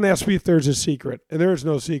 Everyone asks me if there's a secret, and there is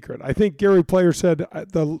no secret. I think Gary Player said,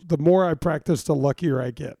 the more I practice, the luckier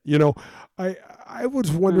I get. I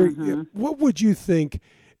was wondering, what would you think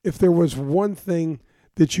if there was one thing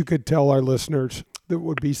that you could tell our listeners that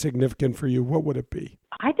would be significant for you? What would it be?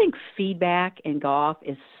 I think feedback in golf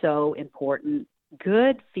is so important.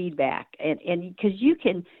 Good feedback, and because you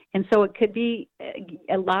can, and so it could be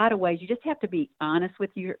a lot of ways. You just have to be honest with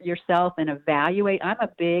yourself and evaluate. I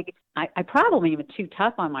probably am too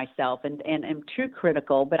tough on myself and am too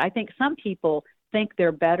critical, but I think some people think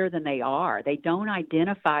they're better than they are. They don't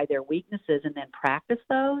identify their weaknesses and then practice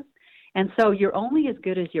those. And so you're only as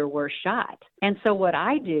good as your worst shot. And so what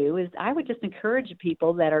I do is I would just encourage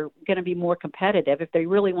people that are going to be more competitive if they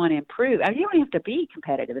really want to improve. I mean, you don't have to be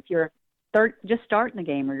competitive. If you're just starting the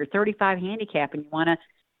game, or you're 35 handicap and you want to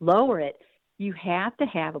lower it, you have to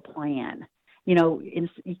have a plan.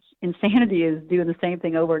 Insanity is doing the same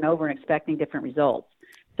thing over and over and expecting different results.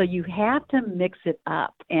 So you have to mix it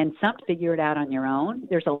up and figure it out on your own.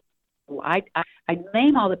 I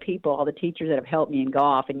name all the teachers that have helped me in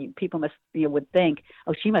golf, and people would think,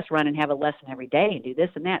 oh, she must run and have a lesson every day and do this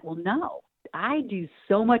and that. Well, no, I do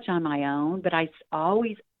so much on my own, but I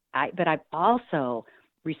also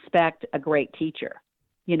respect a great teacher,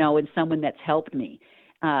 and someone that's helped me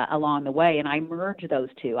along the way. And I merge those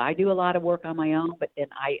two. I do a lot of work on my own, but then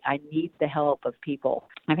I need the help of people.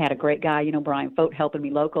 I've had a great guy, Brian Fote, helping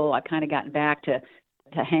me local. I've kind of gotten back to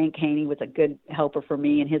Hank. Haney was a good helper for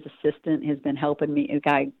me, and his assistant has been helping me. A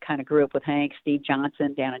guy kind of grew up with Hank, Steve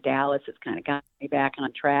Johnson down in Dallas, has kind of got me back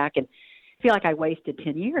on track. And I feel like I wasted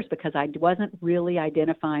 10 years because I wasn't really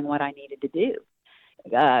identifying what I needed to do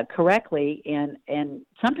correctly. And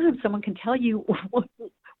sometimes someone can tell you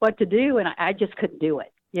what to do, and I just couldn't do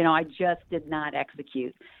it. I just did not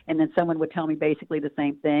execute. And then someone would tell me basically the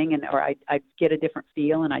same thing, or I'd get a different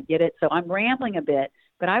feel, and I'd get it. So I'm rambling a bit,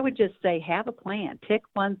 but I would just say have a plan. Pick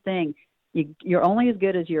one thing. You're only as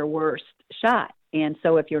good as your worst shot. And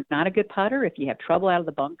so if you're not a good putter, if you have trouble out of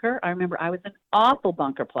the bunker, I remember I was an awful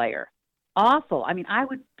bunker player. Awful. I mean, I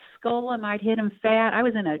would skull them. I'd hit them fat. I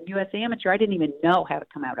was in a U.S. Amateur. I didn't even know how to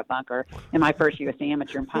come out of a bunker in my first U.S.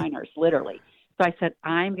 Amateur in Pinehurst, literally. So I said,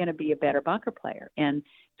 I'm going to be a better bunker player. And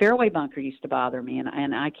fairway bunker used to bother me.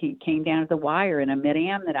 And I came down to the wire in a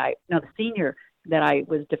mid-am the senior that I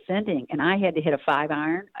was defending. And I had to hit a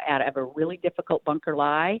 5-iron out of a really difficult bunker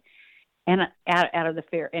lie and out of the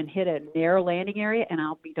fair and hit a narrow landing area. And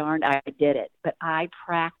I'll be darned, I did it. But I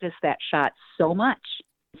practiced that shot so much.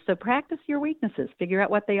 So practice your weaknesses, figure out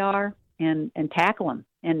what they are, and tackle them.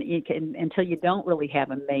 And until you don't really have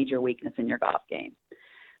a major weakness in your golf game.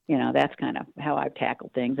 That's kind of how I've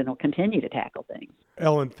tackled things and will continue to tackle things.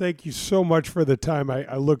 Ellen, thank you so much for the time.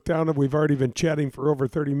 I looked down and we've already been chatting for over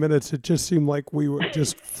 30 minutes. It just seemed like we were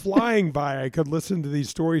just flying by. I could listen to these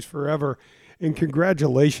stories forever. And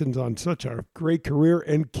congratulations on such a great career,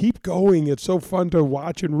 and keep going. It's so fun to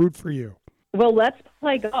watch and root for you. Well, let's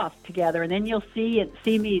play golf together, and then you'll see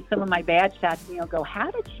me some of my bad shots, and you'll go,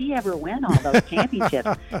 how did she ever win all those championships?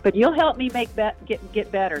 But you'll help me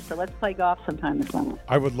get better, so let's play golf sometime this summer.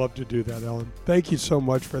 I would love to do that, Ellen. Thank you so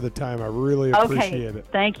much for the time. I really appreciate it.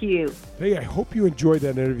 Thank you. Hey, I hope you enjoyed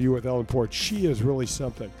that interview with Ellen Port. She is really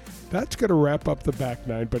something. That's going to wrap up the back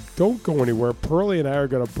nine, but don't go anywhere. Pearlie and I are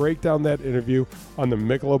going to break down that interview on the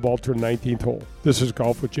Michelob Ultra 19th hole. This is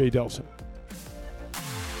Golf with Jay Delsing.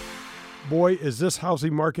 Boy, is this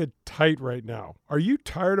housing market tight right now. Are you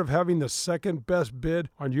tired of having the second best bid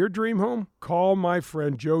on your dream home? Call my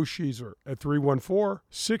friend Joe Sheezer at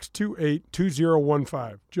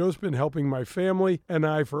 314-628-2015. Joe's been helping my family and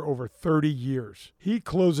I for over 30 years. He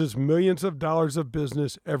closes millions of dollars of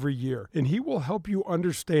business every year, and he will help you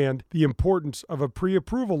understand the importance of a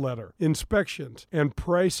pre-approval letter, inspections, and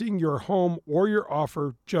pricing your home or your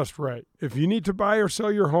offer just right. If you need to buy or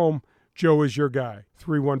sell your home, Joe is your guy.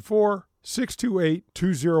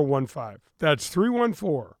 314-628-2015. That's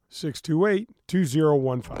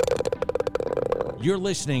 314-628-2015. You're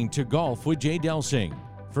listening to Golf with Jay Delsing.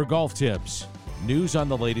 For golf tips, news on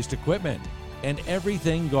the latest equipment, and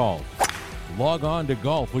everything golf, log on to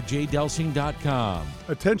golfwithjaydelsing.com.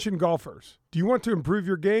 Attention golfers. Do you want to improve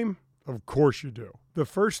your game? Of course you do. The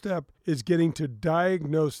first step is getting to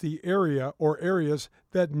diagnose the area or areas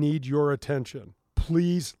that need your attention.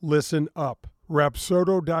 Please listen up.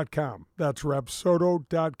 Rapsodo.com. That's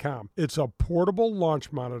Rapsodo.com. It's a portable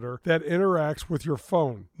launch monitor that interacts with your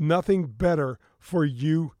phone. Nothing better for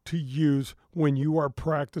you to use when you are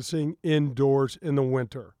practicing indoors in the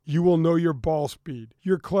winter. You will know your ball speed,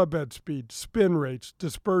 your club head speed, spin rates,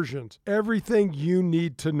 dispersions. Everything you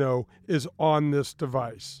need to know is on this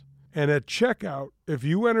device. And at checkout, if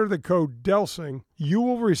you enter the code DELSING, you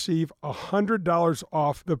will receive $100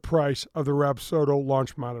 off the price of the Rapsodo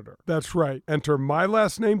launch monitor. That's right. Enter my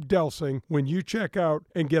last name, Delsing, when you check out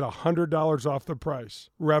and get $100 off the price.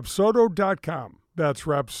 Rapsodo.com. That's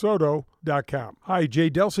Rapsodo.com. Hi, Jay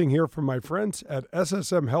Delsing here from my friends at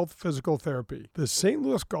SSM Health Physical Therapy. The St.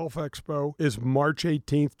 Louis Golf Expo is March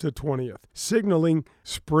 18th to 20th, signaling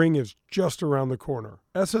spring is just around the corner.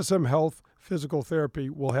 SSM Health Physical Therapy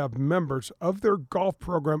will have members of their golf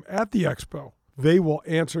program at the expo. They will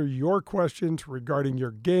answer your questions regarding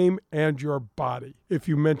your game and your body. If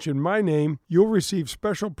you mention my name, you'll receive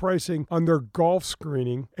special pricing on their golf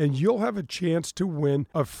screening, and you'll have a chance to win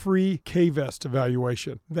a free K-Vest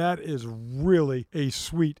evaluation. That is really a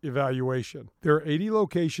sweet evaluation. There are 80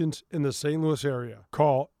 locations in the St. Louis area.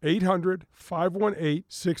 Call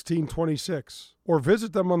 800-518-1626 or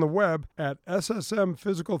visit them on the web at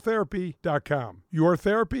ssmphysicaltherapy.com. Your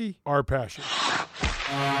therapy, our passion.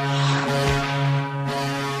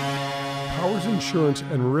 Powers Insurance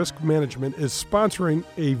and Risk Management is sponsoring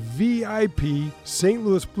a VIP St.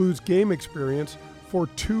 Louis Blues game experience for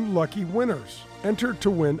 2 lucky winners. Enter to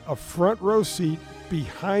win a front row seat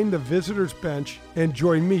behind the visitors' bench and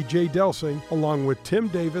join me, Jay Delsing, along with Tim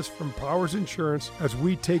Davis from Powers Insurance as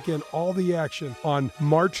we take in all the action on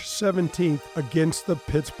March 17th against the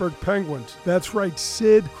Pittsburgh Penguins. That's right,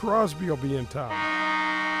 Sid Crosby will be in town.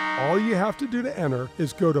 All you have to do to enter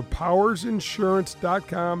is go to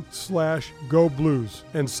powersinsurance.com/GoBlues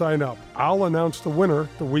and sign up. I'll announce the winner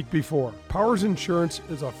the week before. Powers Insurance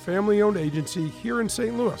is a family-owned agency here in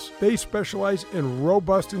St. Louis. They specialize in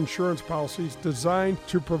robust insurance policies designed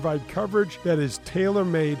to provide coverage that is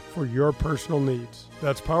tailor-made for your personal needs.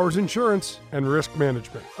 That's Powers Insurance and Risk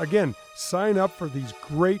Management. Again, sign up for these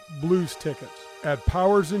great Blues tickets at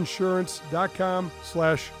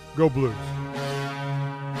powersinsurance.com/GoBlues.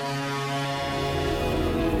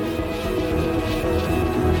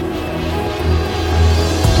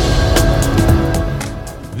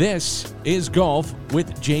 This is Golf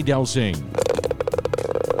with Jay Delsing.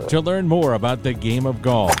 To learn more about the game of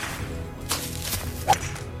golf,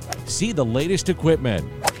 see the latest equipment,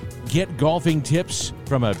 get golfing tips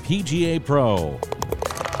from a PGA pro,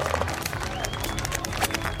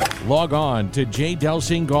 log on to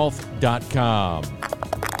jdelsinggolf.com.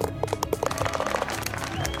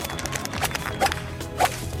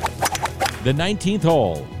 The 19th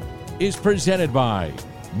hole is presented by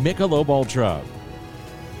Michelob Ultra.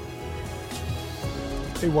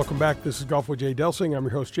 Hey, welcome back. This is Golf with Jay Delsing. I'm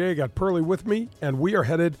your host, Jay. I got Pearlie with me, and we are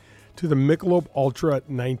headed to the Michelob Ultra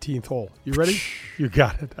 19th hole. You ready? You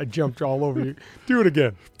got it. I jumped all over you. Do it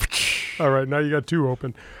again. All right, now you got 2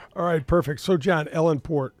 open. All right, perfect. So, John, Ellen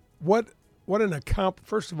Port,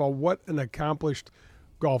 first of all, what an accomplished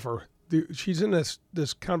golfer. She's in this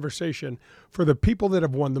conversation for the people that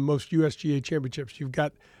have won the most USGA championships. You've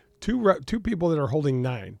got two people that are holding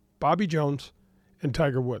 9, Bobby Jones and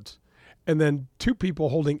Tiger Woods. And then 2 people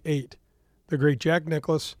holding 8, the great Jack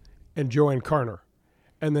Nicklaus, and Joanne Carner.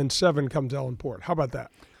 And then 7 comes Ellen Port. How about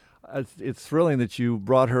that? It's thrilling that you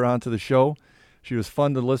brought her onto the show. She was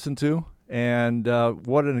fun to listen to, and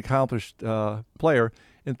what an accomplished player.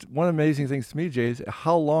 And one of the amazing things to me, Jay, is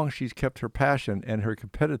how long she's kept her passion and her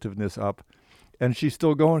competitiveness up, and she's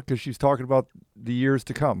still going because she's talking about the years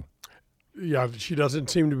to come. Yeah, she doesn't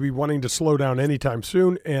seem to be wanting to slow down anytime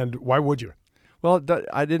soon, and why would you? Well,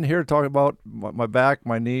 I didn't hear her talk about my back,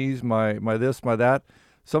 my knees, my this, my that.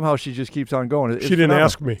 Somehow she just keeps on going. She didn't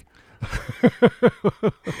ask me.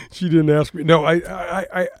 She didn't ask me. No,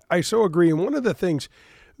 I so agree. And one of the things,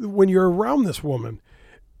 when you're around this woman,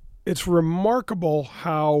 it's remarkable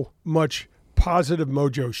how much positive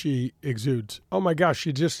mojo she exudes. Oh my gosh,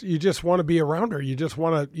 you just want to be around her. You just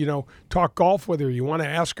want to, talk golf with her. You want to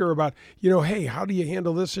ask her about, hey, how do you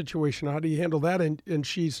handle this situation? How do you handle that? And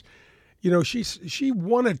she's, she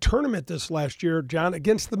won a tournament this last year, John,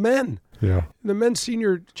 against the men. Yeah. The men's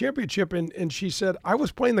senior championship, and she said, I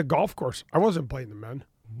was playing the golf course. I wasn't playing the men.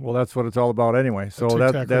 Well, that's what it's all about anyway. So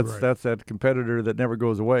that's that competitor that never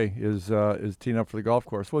goes away is teeing up for the golf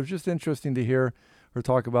course. Well, it's just interesting to hear her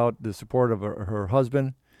talk about the support of her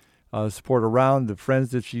husband, support around the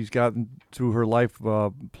friends that she's gotten through her life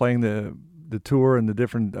playing the tour and the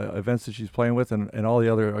different events that she's playing with, and all the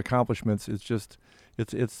other accomplishments. It's just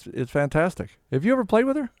it's fantastic. Have you ever played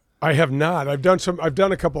with her? I have not. I've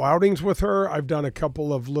done a couple outings with her. I've done a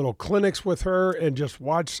couple of little clinics with her, and just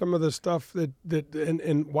watched some of the stuff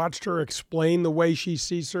and watched her explain the way she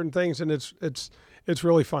sees certain things, and it's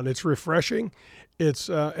really fun. It's refreshing. It's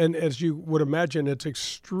and as you would imagine, it's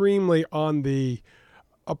extremely on the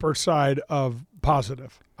upper side of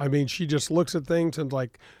positive. I mean, she just looks at things and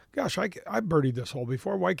like, gosh, I birdied this hole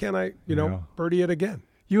before. Why can't I, birdie it again?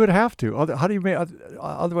 You would have to. How do you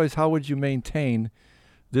otherwise? How would you maintain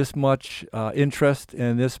this much interest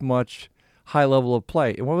and this much high level of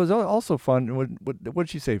play? And what was also fun, what did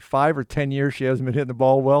she say, 5 or 10 years she hasn't been hitting the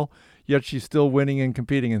ball well, yet she's still winning and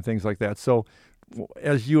competing and things like that. So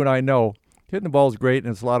as you and I know, hitting the ball is great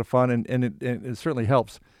and it's a lot of fun and it certainly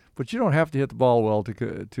helps. But you don't have to hit the ball well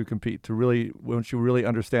to compete, once you really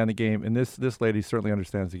understand the game. And this lady certainly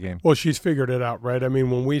understands the game. Well, she's figured it out, right? I mean,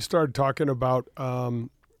 when we started talking about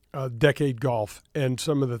decade golf and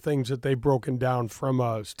some of the things that they've broken down from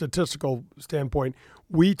a statistical standpoint,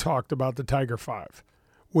 we talked about the Tiger 5,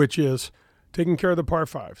 which is taking care of the par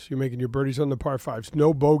 5s. You're making your birdies on the par 5s,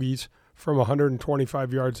 no bogeys from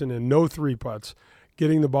 125 yards in, and no 3-putts,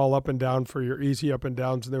 getting the ball up and down for your easy up and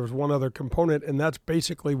downs. And there was one other component, and that's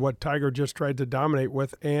basically what Tiger just tried to dominate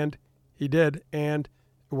with, and he did, and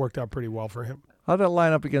it worked out pretty well for him. How'd that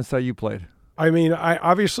line up against how you played? I mean, I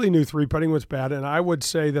obviously knew 3-putting was bad, and I would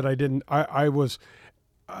say that I didn't. I was,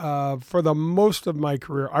 for the most of my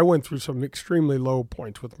career, I went through some extremely low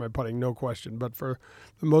points with my putting, no question. But for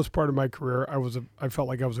the most part of my career, I felt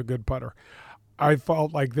like I was a good putter. I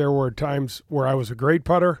felt like there were times where I was a great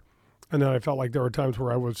putter, and then I felt like there were times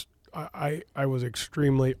where I was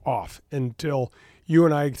extremely off until you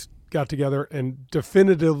and I got together and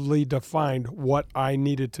definitively defined what I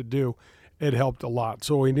needed to do. It helped a lot.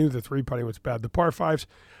 So we knew the 3-putting was bad. The par 5s,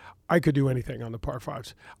 I could do anything on the par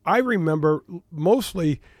 5s. I remember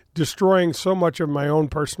mostly destroying so much of my own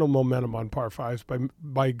personal momentum on par 5s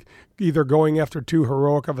by either going after too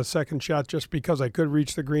heroic of a second shot just because I could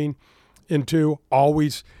reach the green, into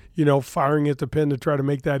always, firing at the pin to try to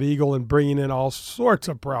make that eagle and bringing in all sorts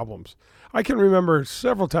of problems. I can remember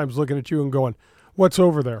several times looking at you and going, what's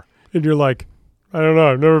over there? And you're like, I don't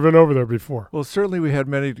know. I've never been over there before. Well, certainly we had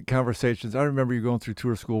many conversations. I remember you going through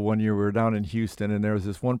tour school one year. We were down in Houston, and there was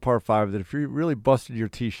this one par 5 that if you really busted your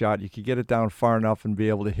tee shot, you could get it down far enough and be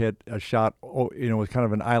able to hit a shot, with kind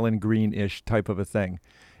of an island green-ish type of a thing.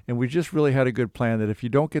 And we just really had a good plan that if you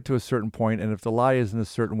don't get to a certain point, and if the lie isn't a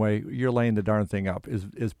certain way, you're laying the darn thing up.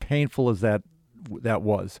 As painful as that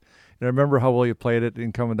was. And I remember how well you played it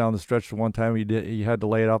and coming down the stretch the one time you had to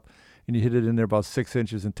lay it up. And you hit it in there about 6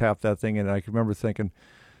 inches and tapped that thing in. And I can remember thinking,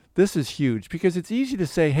 this is huge, because it's easy to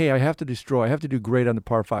say, hey, I have to do great on the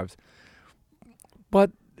par 5s.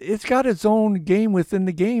 But it's got its own game within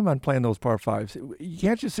the game on playing those par 5s. You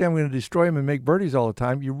can't just say I'm going to destroy them and make birdies all the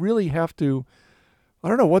time. You really have to, I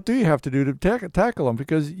don't know, what do you have to do to tackle them?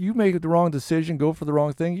 Because you make the wrong decision, go for the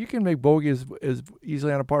wrong thing. You can make bogey as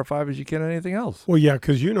easily on a par 5 as you can on anything else. Well, yeah,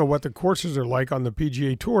 because you know what the courses are like on the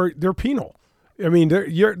PGA Tour. They're penal. I mean,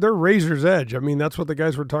 they're razor's edge. I mean, that's what the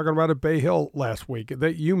guys were talking about at Bay Hill last week.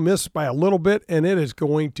 That you miss by a little bit, and it is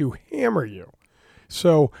going to hammer you.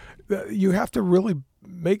 So you have to really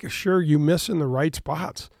make sure you miss in the right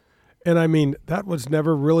spots. And, I mean, that was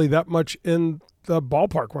never really that much in the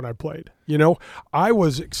ballpark when I played. You know, I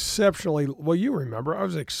was exceptionally, well, you remember, I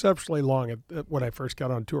was exceptionally long when I first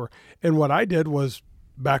got on tour. And what I did was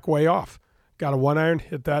back way off. Got a 1-iron,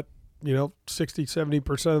 hit that, 60,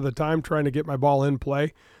 70% of the time trying to get my ball in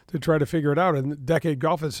play to try to figure it out. And Decade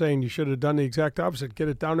Golf is saying you should have done the exact opposite. Get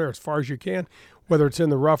it down there as far as you can, whether it's in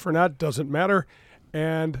the rough or not, doesn't matter.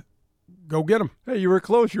 And go get them. Hey, you were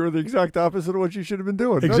close. You were the exact opposite of what you should have been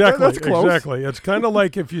doing. Exactly. That's close. Exactly. It's kind of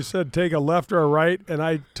like if you said take a left or a right, and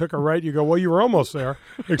I took a right, you go, well, you were almost there,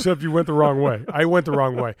 except you went the wrong way. I went the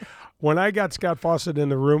wrong way. When I got Scott Fawcett in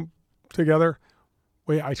the room together,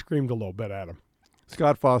 I screamed a little bit at him.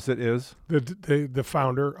 Scott Fawcett is? The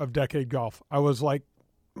founder of Decade Golf. I was like,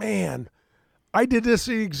 man, I did this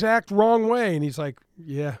the exact wrong way. And he's like,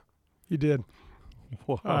 yeah, you did.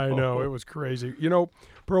 Whoa. I know. It was crazy.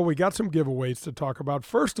 Pearl, we got some giveaways to talk about.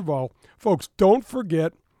 First of all, folks, don't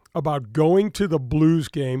forget about going to the Blues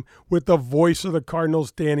game with the voice of the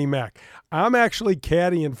Cardinals, Danny Mac. I'm actually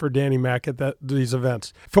caddying for Danny Mac at these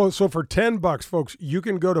events. So for $10, folks, you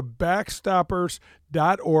can go to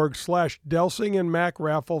backstoppers.org/Delsing and Mac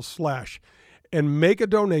raffle / and make a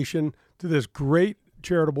donation to this great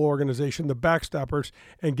charitable organization, the Backstoppers,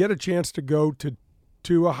 and get a chance to go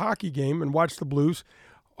to a hockey game and watch the Blues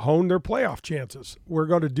hone their playoff chances. We're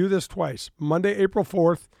going to do this twice, Monday, April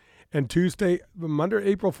 4th, and Tuesday. Monday,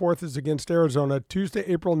 April 4th is against Arizona. Tuesday,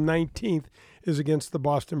 April 19th is against the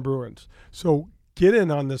Boston Bruins. So get in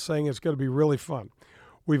on this thing. It's going to be really fun.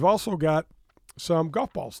 We've also got some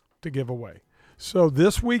golf balls to give away. So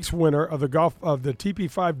this week's winner of the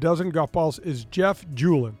TP5 dozen golf balls is Jeff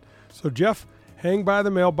Julin. So Jeff, hang by the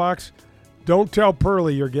mailbox. Don't tell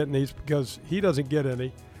Pearlie you're getting these because he doesn't get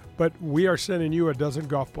any. But we are sending you a dozen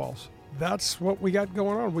golf balls. That's what we got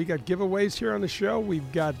going on. We got giveaways here on the show.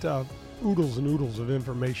 We've got oodles and oodles of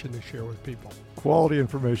information to share with people. Quality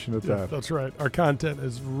information at that. That's right. Our content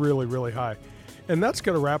is really, really high. And that's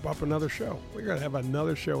going to wrap up another show. We're going to have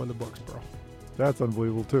another show in the books, bro. That's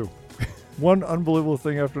unbelievable, too. One unbelievable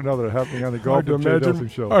thing after another happening on the Golf with Jay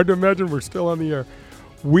Delsing show. Hard to imagine we're still on the air.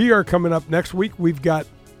 We are coming up next week. We've got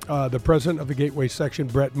the president of the Gateway section,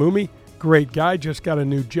 Brett Moomey. Great guy. Just got a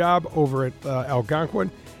new job over at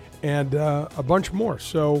Algonquin. And a bunch more.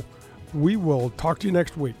 So we will talk to you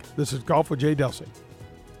next week. This is Golf with Jay Delsing.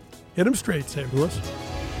 Hit 'em straight, St. Louis.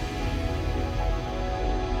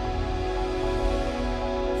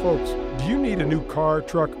 Folks, do you need a new car,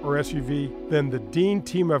 truck, or SUV? Then the Dean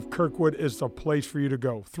Team of Kirkwood is the place for you to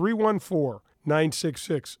go.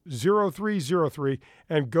 314-966-0303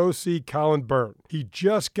 and go see Colin Byrne. He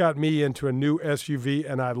just got me into a new SUV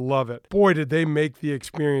and I love it. Boy, did they make the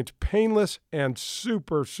experience painless and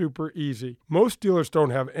super, super easy. Most dealers don't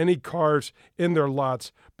have any cars in their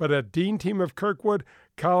lots, but at Dean Team of Kirkwood,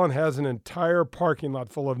 Colin has an entire parking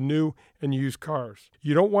lot full of new and used cars.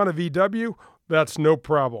 You don't want a VW? That's no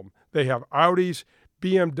problem. They have Audis,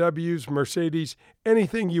 BMWs, Mercedes,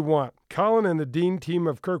 anything you want. Colin and the Dean Team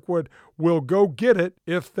of Kirkwood will go get it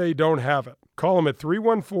if they don't have it. Call them at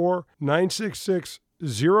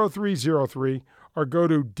 314-966-0303 or go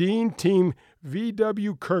to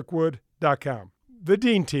DeanTeamVWKirkwood.com. The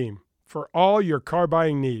Dean Team, for all your car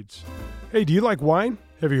buying needs. Hey, do you like wine?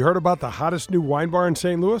 Have you heard about the hottest new wine bar in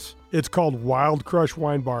St. Louis? It's called Wild Crush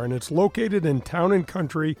Wine Bar, and it's located in Town and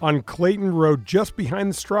Country on Clayton Road, just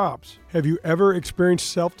behind the Straubs. Have you ever experienced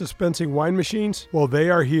self-dispensing wine machines? Well, they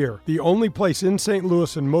are here. The only place in St.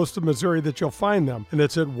 Louis and most of Missouri that you'll find them, and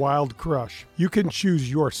it's at Wild Crush. You can choose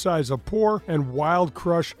your size of pour, and Wild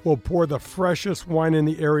Crush will pour the freshest wine in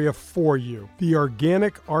the area for you. The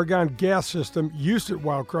organic argon gas system used at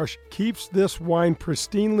Wild Crush keeps this wine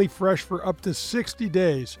pristinely fresh for up to 60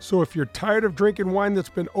 days. So if you're tired of drinking wine that's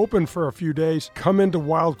been open for a few days, come into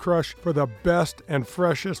Wild Crush for the best and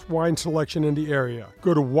freshest wine selection in the area.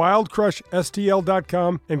 Go to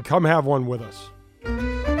wildcrushstl.com and come have one with us.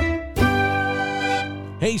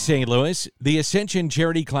 Hey St. Louis, the Ascension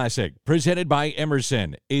Charity Classic, presented by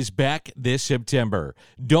Emerson, is back this September.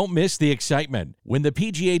 Don't miss the excitement when the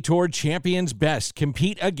PGA Tour champions best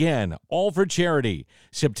compete again, all for charity,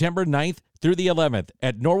 September 9th through the 11th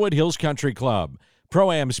at Norwood Hills Country Club.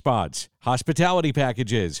 Pro-Am spots, hospitality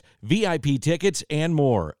packages, VIP tickets, and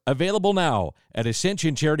more. Available now at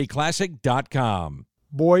AscensionCharityClassic.com.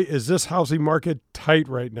 Boy, is this housing market tight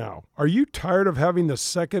right now. Are you tired of having the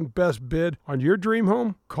second best bid on your dream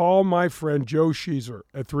home? Call my friend Joe Sheezer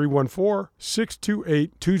at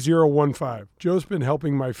 314-628-2015. Joe's been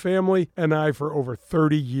helping my family and I for over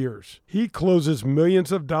 30 years. He closes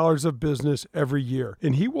millions of dollars of business every year,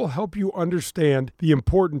 and he will help you understand the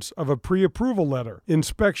importance of a pre-approval letter,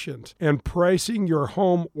 inspections, and pricing your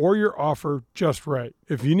home or your offer just right.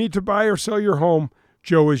 If you need to buy or sell your home,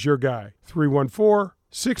 Joe is your guy.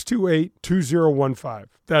 314-628-2015.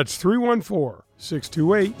 That's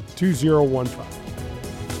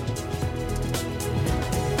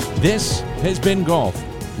 314-628-2015. This has been Golf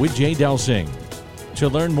with Jay Delsing. To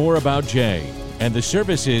learn more about Jay and the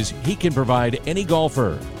services he can provide any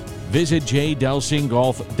golfer, visit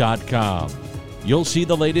jdelsinggolf.com. You'll see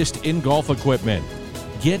the latest in golf equipment,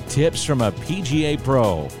 get tips from a PGA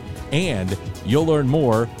pro, and you'll learn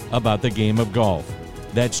more about the game of golf.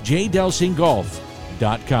 That's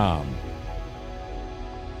jdelsinggolf.com.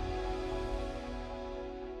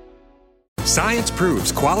 Science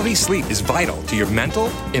proves quality sleep is vital to your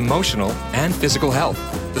mental, emotional, and physical health.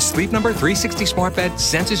 The Sleep Number 360 smart bed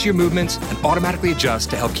senses your movements and automatically adjusts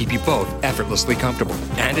to help keep you both effortlessly comfortable.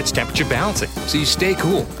 And it's temperature balancing, so you stay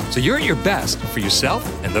cool. So you're at your best for yourself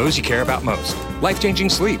and those you care about most. Life-changing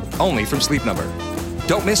sleep, only from Sleep Number.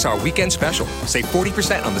 Don't miss our weekend special. Save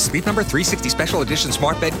 40% on the Sleep Number 360 Special Edition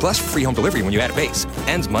Smart Bed plus free home delivery when you add a base.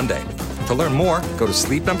 Ends Monday. To learn more, go to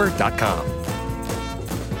sleepnumber.com.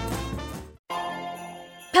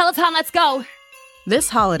 Peloton, let's go! This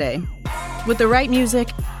holiday, with the right music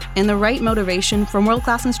and the right motivation from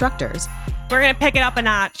world-class instructors, We're going to pick it up a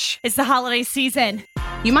notch. It's the holiday season.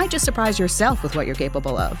 you might just surprise yourself with what you're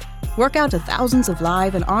capable of. Work out to thousands of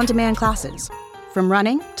live and on-demand classes, from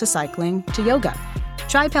running to cycling to yoga.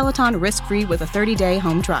 Try Peloton risk-free with a 30-day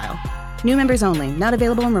home trial. New members only, not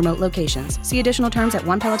available in remote locations. See additional terms at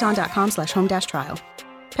onepeloton.com/home-trial.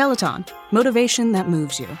 Peloton, motivation that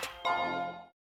moves you.